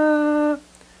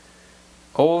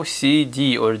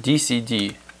OCD or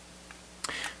DCD.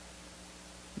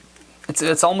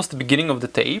 It's almost the beginning of the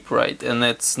tape, right? And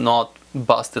it's not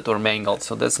busted or mangled,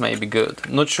 so that's maybe good.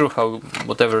 Not sure how,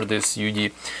 whatever this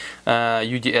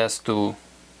UDS2,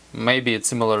 maybe it's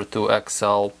similar to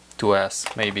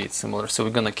XL2S, maybe it's similar, so we're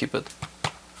gonna keep it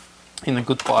in a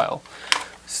good pile.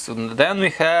 So then we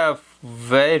have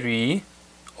very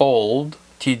old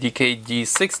TDK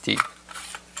D60.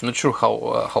 Not sure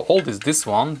how old is this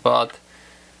one, but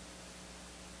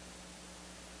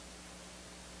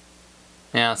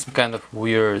Yeah, some kind of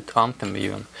weird anthem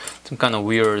even. Some kind of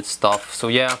weird stuff. So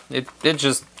yeah, it's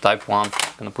just type 1. I'm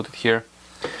gonna put it here.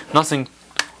 Nothing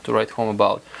to write home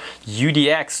about.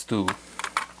 UDX2.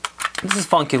 This is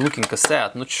funky looking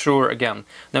cassette. Not sure, again,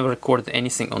 never recorded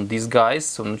anything on these guys,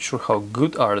 so I'm not sure how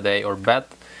good are they or bad.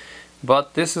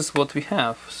 But this is what we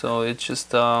have. So it's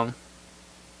just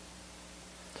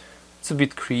it's a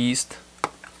bit creased.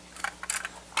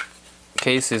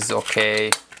 Case is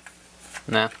okay.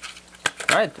 Nah.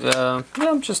 Right, yeah,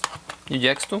 I'm just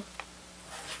UDX2.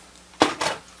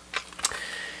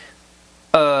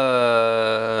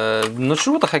 Not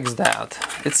sure what the heck is that.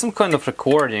 It's some kind of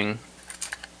recording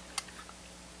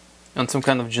on some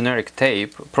kind of generic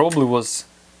tape. Probably was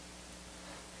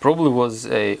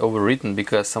a overwritten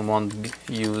because someone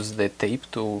used the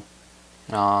tape to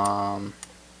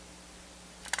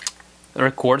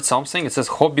record something. It says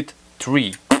Hobbit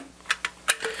 3.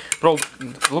 Probably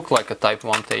look like a type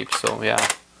 1 tape, so yeah.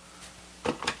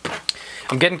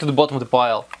 I'm getting to the bottom of the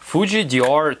pile. Fuji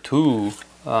DR2.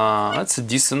 That's a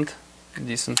decent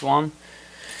one.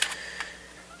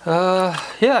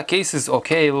 Yeah, case is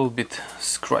okay, a little bit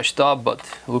scratched up, but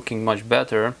looking much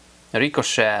better.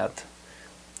 Ricochet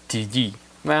TD.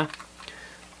 Yeah,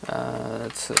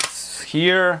 it's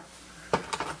here.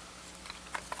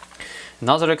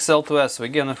 Another XL2S. So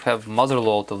again, I have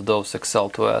motherload of those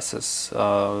XL2Ss.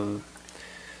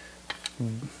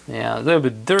 Yeah, they're a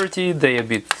bit dirty. They're a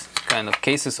bit kind of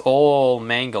cases all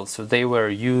mangled, so they were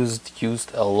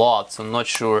used a lot. So I'm not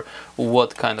sure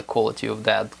what kind of quality of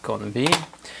that gonna be.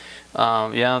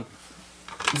 Yeah,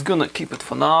 it's gonna keep it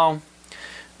for now.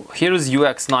 Here is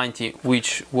UX90,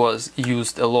 which was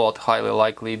used a lot, highly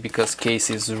likely, because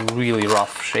case is really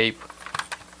rough shape.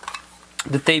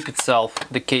 The tape itself,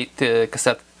 the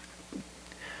cassette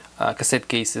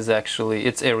case is actually,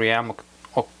 it's ARM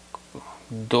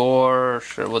door,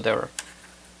 sure, whatever.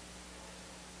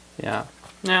 Yeah,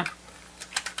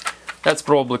 that's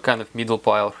probably kind of middle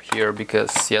pile here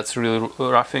because yeah, it's really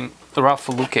rough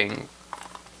looking.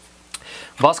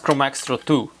 Vascrom Extra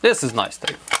 2. This is nice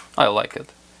tape. I like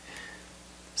it.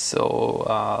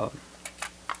 So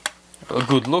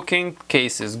good looking,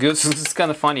 case is good. So it's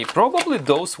kind of funny. Probably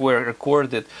those were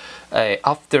recorded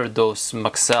after those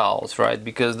Maxells, right?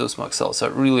 Because those Maxells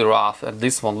are really rough, and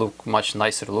this one look much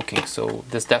nicer looking. So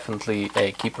this definitely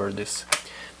a keeper. This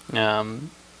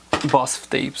BOSF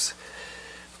tapes.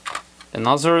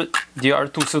 Another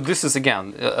DR2. So this is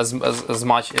again as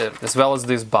well as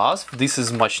this BOSF. This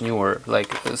is much newer.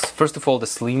 Like first of all, the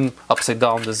slim upside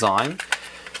down design.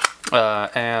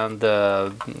 And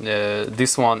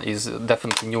this one is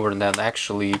definitely newer than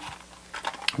actually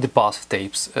the BOSF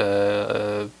tapes,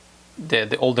 the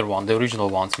older one, the original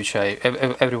ones, which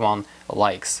everyone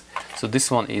likes. So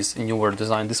this one is newer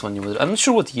design, this one newer. I'm not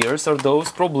sure what years are those,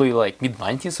 probably like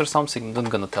mid-90s or something. I'm not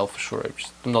gonna tell for sure.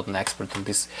 I'm not an expert in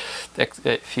this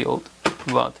field,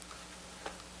 but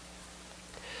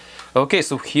okay.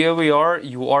 So here we are,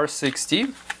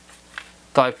 UR60.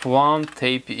 Type 1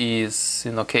 tape is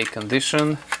in okay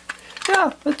condition.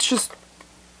 Yeah, it's just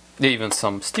even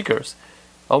some stickers.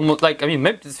 Almost like, I mean,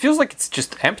 maybe it feels like it's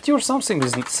just empty or something.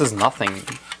 It says nothing.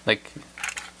 Like,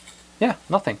 yeah,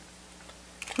 nothing.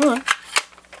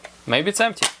 Maybe it's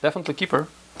empty. Definitely keeper.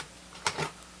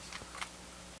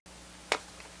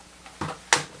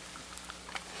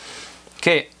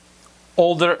 Okay,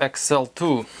 older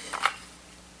XL2.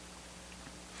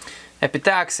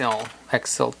 Epitaxial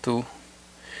XL2.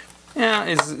 Yeah,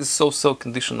 it's so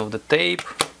condition of the tape.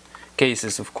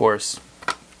 Cases, of course,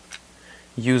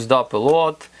 used up a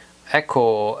lot.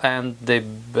 Echo and the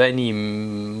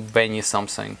Benny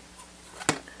something.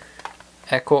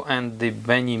 Echo and the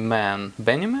Benny Man.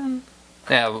 Benny Man?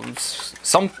 Yeah,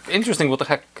 some interesting. What the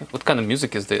heck? What kind of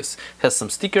music is this? Has some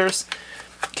stickers.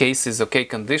 Case is okay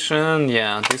condition.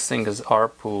 Yeah, this thing is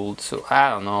R-pulled, so I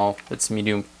don't know. It's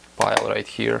medium pile right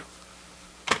here.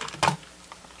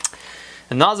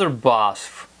 Another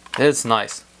BOSF. It's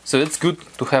nice. So it's good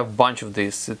to have a bunch of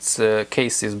this. Its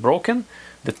case is broken.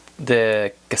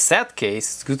 The cassette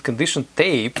case is good condition.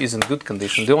 Tape is in good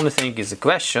condition. The only thing is a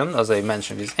question, as I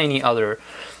mentioned, is any other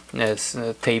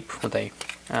tape that I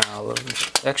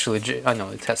actually I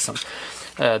know it has some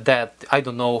that I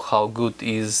don't know how good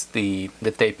is the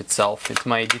tape itself. It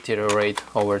might deteriorate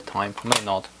over time, may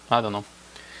not. I don't know.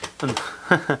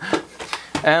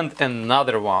 And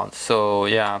another one. So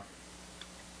yeah.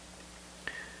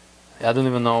 I don't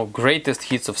even know, greatest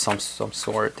hits of some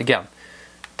sort. Again,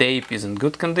 tape is in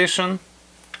good condition,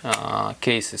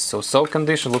 case is so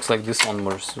condition. Looks like this one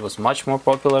was much more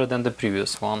popular than the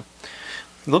previous one.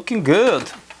 Looking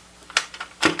good.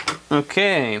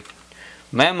 Okay,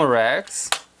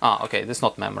 Memorex Okay, this is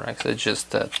not Memorex, it's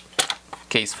just a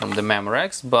case from the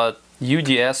Memorex, but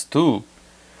UDS2.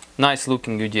 Nice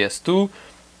looking UDS2.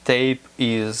 Tape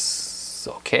is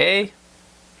okay.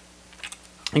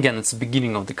 Again, it's the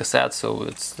beginning of the cassette, so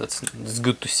it's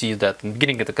good to see that the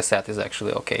beginning of the cassette is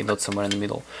actually okay, not somewhere in the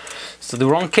middle. So the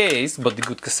wrong case, but the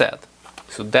good cassette.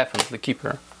 So definitely keep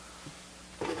her.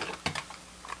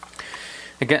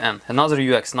 Again, another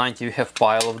UX90, we have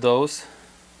pile of those.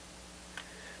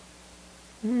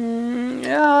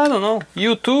 Yeah, I don't know.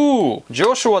 U2,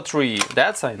 Joshua Tree,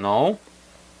 that's I know.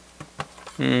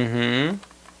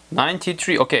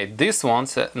 93, okay, this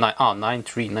one's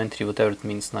 93, whatever it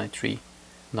means, 93.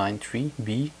 93,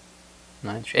 B,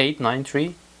 8,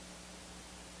 93.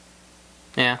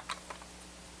 Yeah.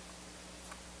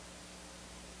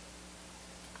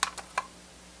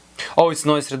 Oh, it's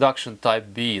noise reduction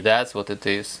type B, that's what it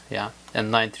is. Yeah, and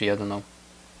 93, I don't know.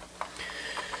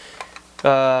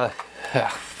 Okay,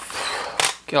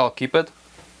 I'll keep it.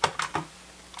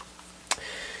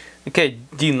 Okay,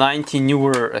 D90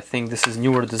 newer, I think this is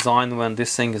newer design when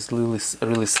this thing is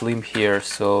really slim here,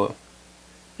 so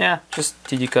yeah, just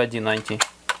TDK D90.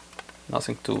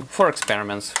 Nothing to, for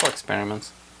experiments.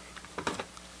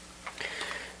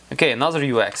 Okay, another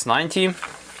UX90.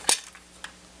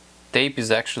 Tape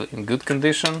is actually in good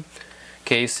condition.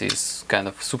 Case is kind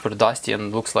of super dusty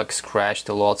and looks like scratched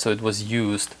a lot, so it was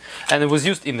used. And it was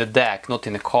used in the deck, not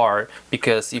in the car,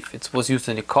 because if it was used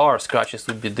in the car, scratches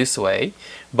would be this way,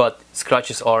 but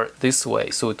scratches are this way,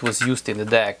 so it was used in the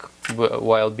deck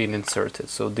while being inserted.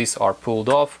 So these are pulled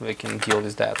off, we can deal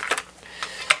with that.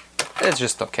 It's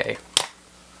just okay.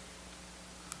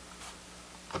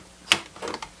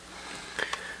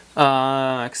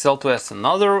 XL2S,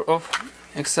 another of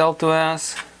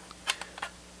XL2S.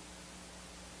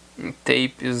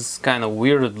 Tape is kind of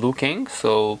weird looking,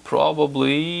 so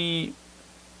probably,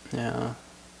 yeah,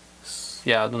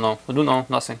 I don't know,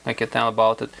 nothing I can tell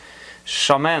about it.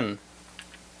 Shaman,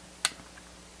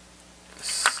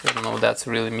 I don't know what that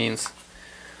really means.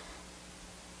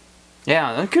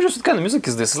 Yeah, I'm curious what kind of music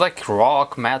is this. It's like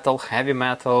rock, metal, heavy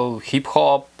metal, hip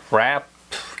hop, rap,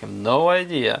 I have no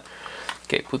idea.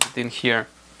 Okay, put it in here.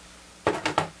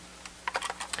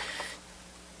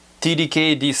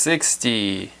 TDK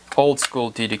D60, old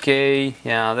school TDK.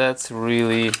 Yeah, that's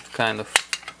really kind of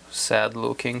sad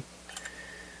looking.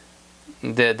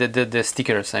 The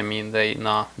stickers, I mean, they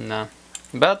nah.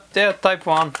 But yeah, type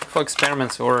 1 for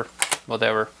experiments or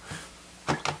whatever.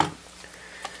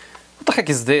 What the heck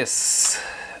is this?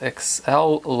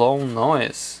 XL low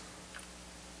noise.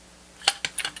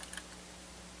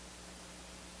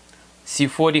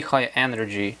 C40 high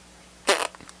energy.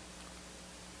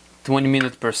 20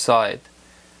 minutes per side.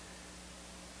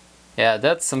 Yeah,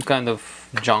 that's some kind of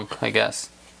junk, I guess.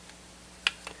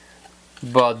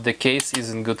 But the case is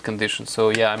in good condition,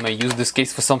 so yeah, I may use this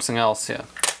case for something else. Yeah,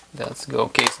 let's go.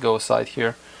 Case go aside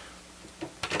here.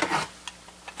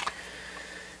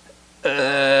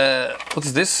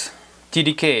 What's this?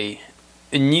 TDK.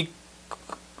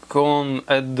 Nikon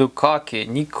Edukake.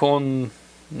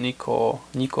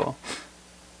 Nico.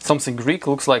 Something Greek,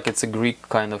 looks like it's a Greek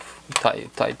kind of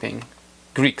typing.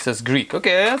 Greek, says Greek.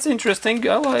 Okay, that's interesting.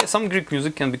 Some Greek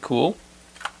music can be cool.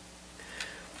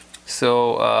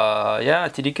 So, yeah,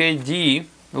 TDK-D.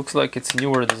 Looks like it's a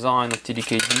newer design of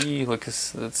TDK-D. Like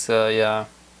it's yeah.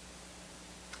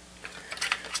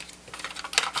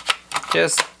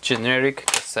 Just generic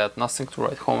cassette, nothing to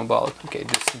write home about. Okay,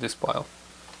 this pile.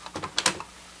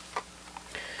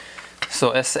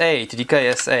 So SA,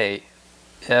 TDK SA.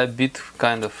 Yeah, a bit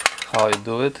kind of how I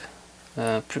do it.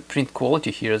 Print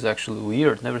quality here is actually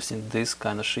weird. Never seen this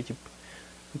kind of shitty.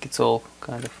 I think it's all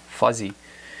kind of fuzzy.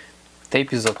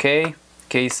 Tape is okay.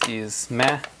 Case is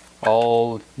meh.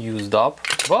 All used up.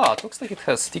 But looks like it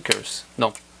has stickers.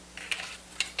 No.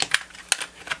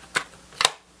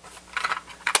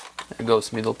 There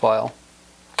goes middle pile.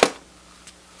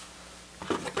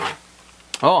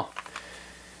 Oh!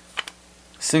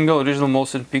 Single original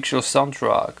motion picture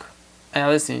soundtrack.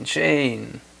 Alice in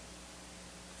Chain.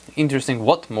 Interesting.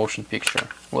 What motion picture?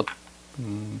 What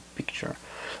picture?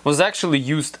 Was actually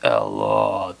used a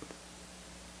lot.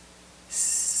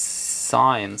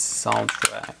 Science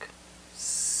soundtrack.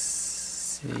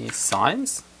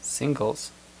 Science?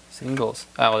 Singles.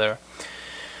 Oh, there.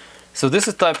 So this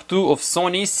is type 2 of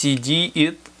Sony CD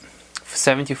IT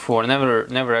 74.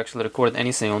 Never actually recorded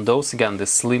anything on those. Again, the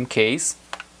slim case.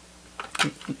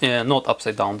 Not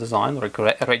upside down design, like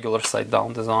regular side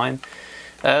down design.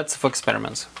 It's for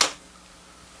experiments.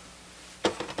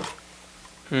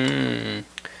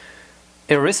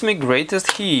 Eurythmic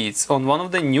greatest hits on one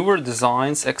of the newer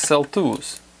designs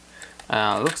XL2s.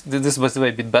 Looks, this was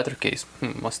a bit better case,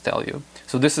 must tell you.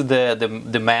 So this is the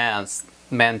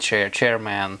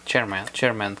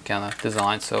chairman kind of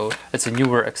design. So it's a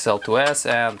newer XL2S,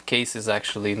 and case is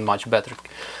actually in much better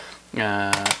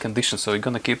condition. So we're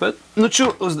gonna keep it. Not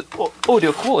sure was the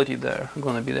audio quality there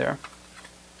gonna be there.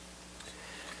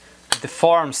 The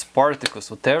Farms Particles,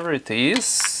 whatever it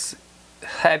is.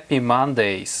 Happy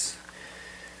Mondays.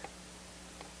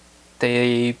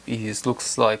 Tape is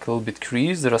looks like a little bit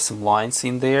creased. There are some lines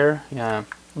in there, yeah,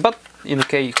 but in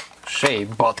okay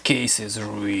shape. But case is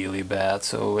really bad,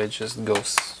 so it just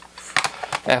goes.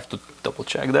 I have to double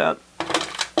check that.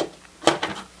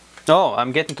 Oh,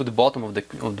 I'm getting to the bottom of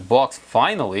the box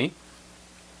finally.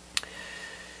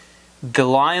 The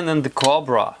Lion and the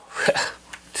Cobra.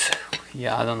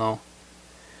 Yeah, I don't know.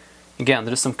 Again,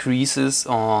 there's some creases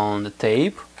on the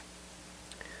tape.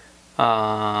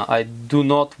 I do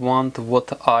not want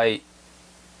what I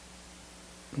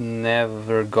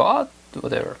never got,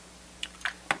 whatever.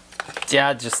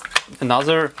 Yeah, just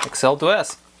another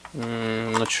XL2S.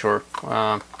 Not sure.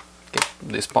 Get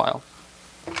this pile.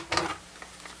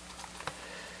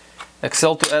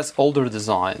 XL2S older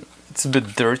design. It's a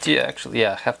bit dirty actually.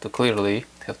 Yeah, I have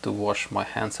to wash my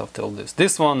hands after all this.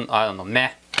 This one, I don't know,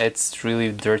 meh. It's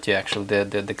really dirty actually,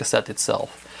 the cassette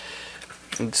itself.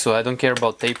 So I don't care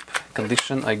about tape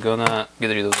condition. I'm gonna get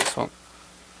rid of this one.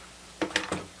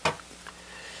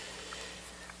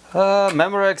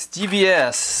 Memorex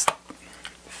DVS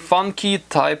Funky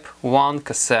Type 1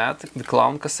 cassette, the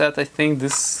clown cassette I think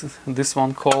this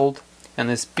one called,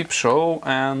 and it's Peep Show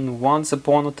and Once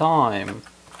Upon a Time.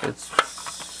 I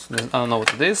don't know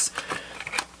what it is.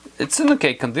 It's in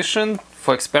okay condition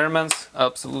for experiments,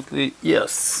 absolutely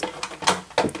yes.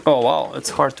 Oh wow, it's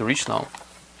hard to reach now.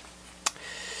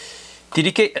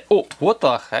 TDK, oh, what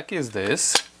the heck is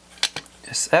this?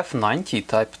 SF90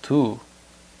 Type 2.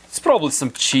 It's probably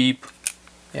some cheap,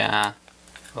 yeah.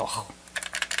 Ugh.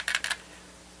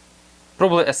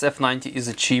 Probably SF90 is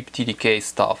a cheap TDK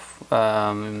stuff.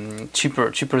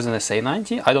 Cheaper than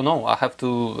SA90. I don't know. I have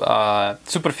to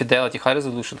super fidelity, high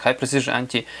resolution, high precision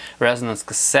anti-resonance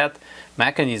cassette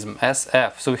mechanism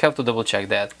SF. So we have to double check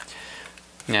that.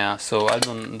 Yeah. So I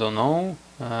don't know.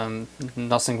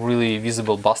 Nothing really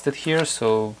visible busted here.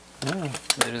 So yeah.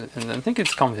 And I think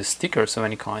it comes with stickers of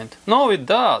any kind. No, it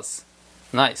does.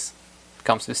 Nice. It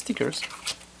comes with stickers.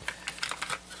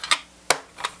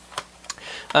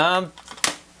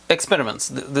 Experiments.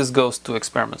 This goes to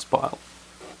experiments pile.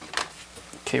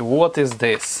 Okay, what is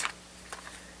this?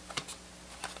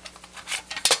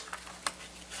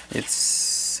 It's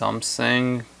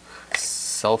something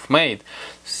self-made.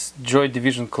 Joy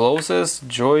Division closes.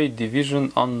 Joy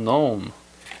Division unknown.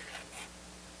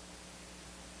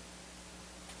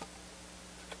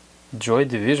 Joy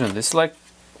Division. This is like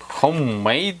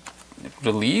homemade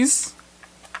release.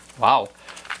 Wow.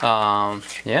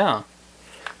 Yeah.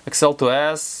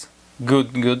 XL2S,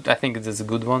 good. I think it is a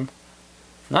good one.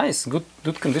 Nice, good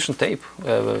condition tape.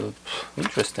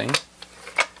 Interesting.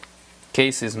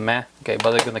 Case is meh. Okay,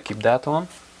 but I'm gonna keep that one.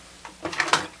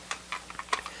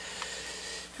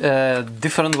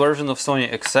 Different version of Sony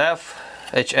HF.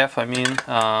 I mean,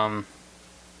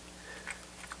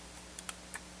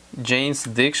 Jane's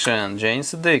Addiction.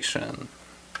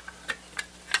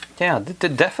 Yeah,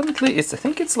 definitely. I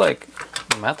think it's like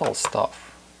metal stuff.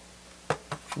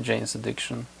 Jane's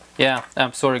Addiction. Yeah,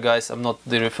 I'm sorry guys, I'm not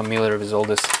very familiar with all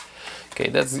this. Okay,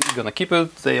 that's gonna keep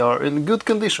it. They are in good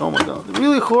condition. Oh my god,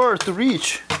 really hard to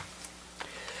reach.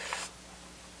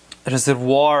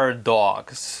 Reservoir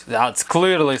Dogs. That's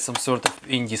clearly some sort of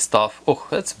indie stuff. Oh,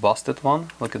 that's a busted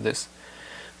one. Look at this.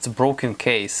 It's a broken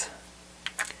case.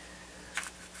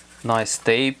 Nice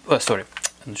tape. Oh, sorry.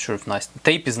 I'm not sure if nice.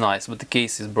 Tape is nice, but the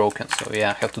case is broken. So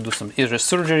yeah, I have to do some either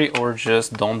surgery or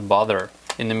just don't bother.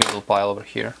 In the middle pile over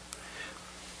here.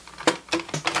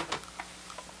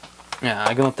 Yeah,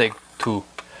 I'm gonna take two.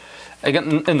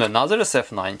 Again, and another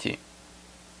SF90.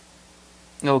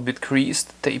 A little bit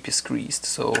creased, tape is creased,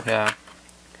 so yeah.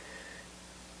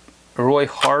 Roy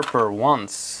Harper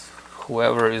once.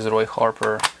 Whoever is Roy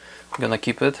Harper, I'm gonna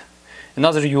keep it.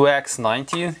 Another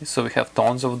UX90, so we have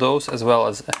tons of those, as well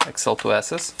as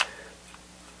XL2Ss.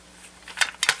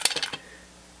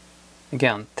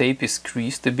 Again, tape is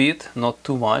creased a bit, not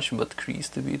too much, but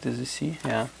creased a bit, as you see.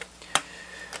 Yeah.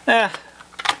 Yeah,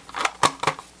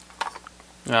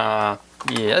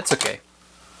 it's okay.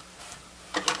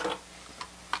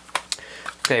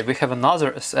 Okay, we have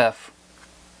another SF.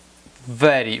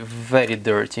 Very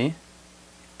dirty.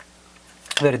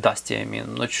 Very dusty, I mean.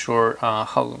 I'm not sure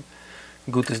how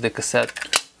good is the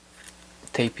cassette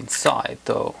tape inside,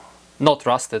 though. Not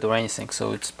rusted or anything,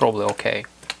 so it's probably okay.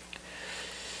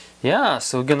 Yeah,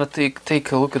 so we're gonna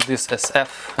take a look at this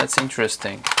SF. That's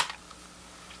interesting.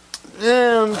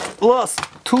 And last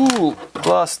two.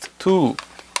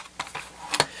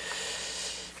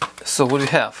 So what do we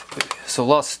have? So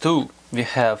last two, we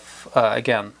have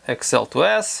again XL to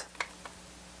S.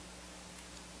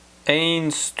 Ein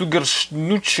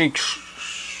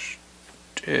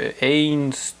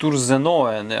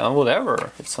Sturzenoen,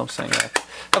 whatever. It's something like.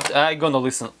 I'm gonna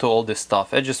listen to all this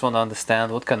stuff. I just want to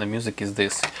understand what kind of music is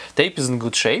this. Tape is in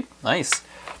good shape. Nice.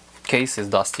 Case is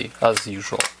dusty as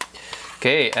usual.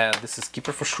 Okay, and this is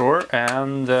keeper for sure.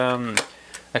 And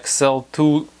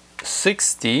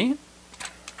XL260.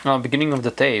 Beginning of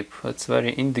the tape. It's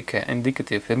very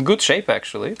indicative. In good shape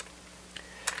actually.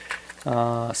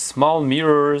 Small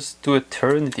mirrors to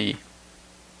eternity.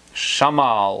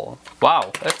 Shamal.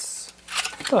 Wow, that's.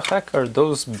 What the heck are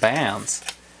those bands?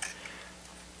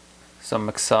 Some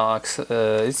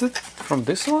is it from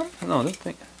this one? No, I don't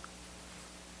think.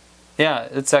 Yeah,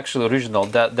 it's actually original.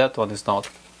 That one is not.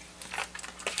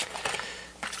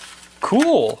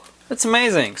 Cool. That's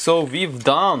amazing. So we've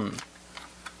done,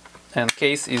 and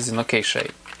case is in okay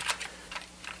shape.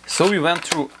 So we went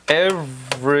through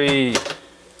every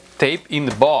tape in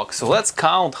the box. So let's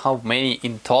count how many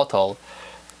in total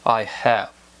I have.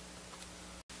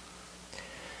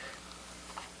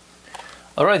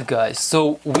 Alright guys,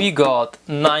 so we got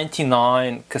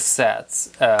 99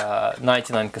 cassettes,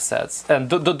 and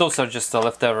those are just the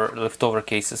leftover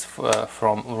cases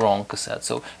from wrong cassettes.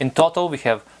 So in total we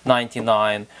have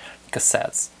 99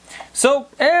 cassettes. So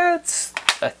I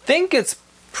think it's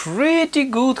pretty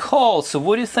good haul. So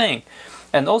what do you think?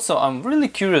 And also I'm really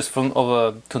curious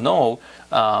to know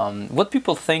what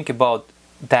people think about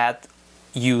that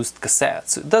used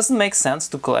cassettes. It doesn't make sense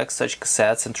to collect such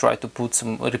cassettes and try to put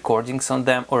some recordings on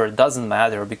them, or it doesn't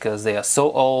matter because they are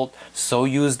so old, so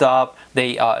used up,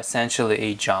 they are essentially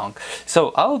a junk.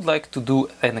 So I would like to do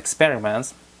an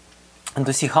experiment and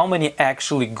to see how many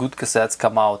actually good cassettes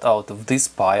come out of this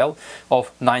pile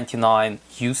of 99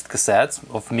 used cassettes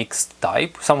of mixed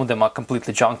type. Some of them are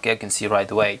completely junk, I can see right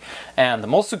away. And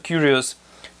I'm also curious,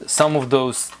 some of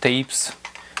those tapes,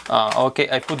 okay,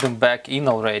 I put them back in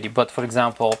already, but for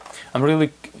example, I'm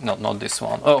really, no, not this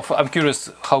one. Oh, I'm curious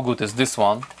how good is this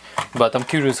one, but I'm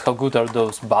curious how good are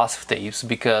those BASF tapes,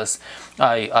 because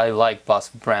I like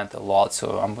BASF brand a lot,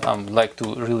 so I'm like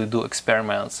to really do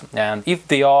experiments. And if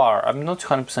they are, I'm not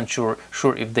 100% sure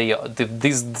if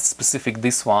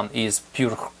this one is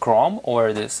pure chrome,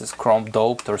 or this is chrome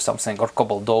doped or something, or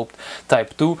cobalt doped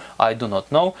type 2, I do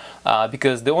not know,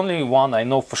 because the only one I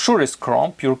know for sure is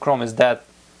chrome. Pure chrome is that.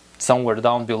 Somewhere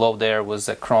down below there was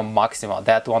a chrome maxima.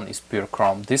 That one is pure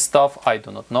chrome. This stuff I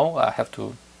do not know. I have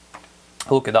to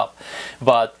look it up.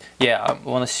 But yeah, I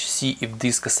want to see if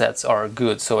these cassettes are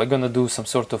good. So I'm gonna do some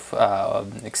sort of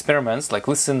experiments, like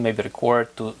listen, maybe record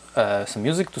to some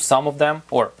music to some of them,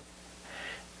 or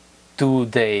to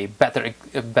the better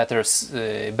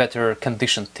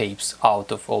conditioned tapes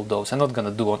out of all those. I'm not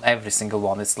gonna do on every single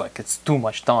one. It's too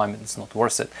much time and it's not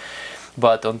worth it.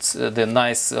 But on the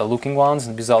nice looking ones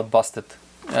and without busted,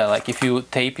 like if your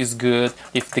tape is good,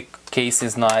 if the case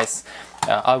is nice,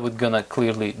 I would gonna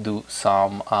clearly do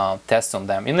some tests on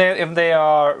them. If they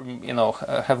are, you know,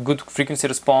 have good frequency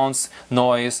response,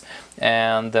 noise,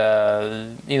 and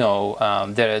the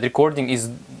recording is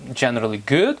generally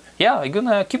good, yeah, I'm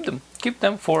gonna keep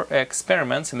them for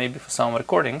experiments and maybe for some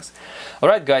recordings.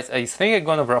 Alright guys, I think I'm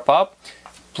gonna wrap up.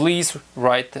 Please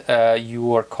write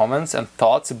your comments and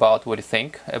thoughts about what you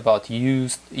think about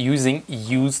using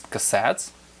used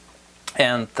cassettes.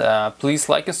 And please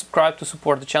like and subscribe to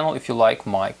support the channel if you like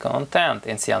my content.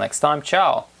 And see you next time.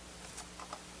 Ciao!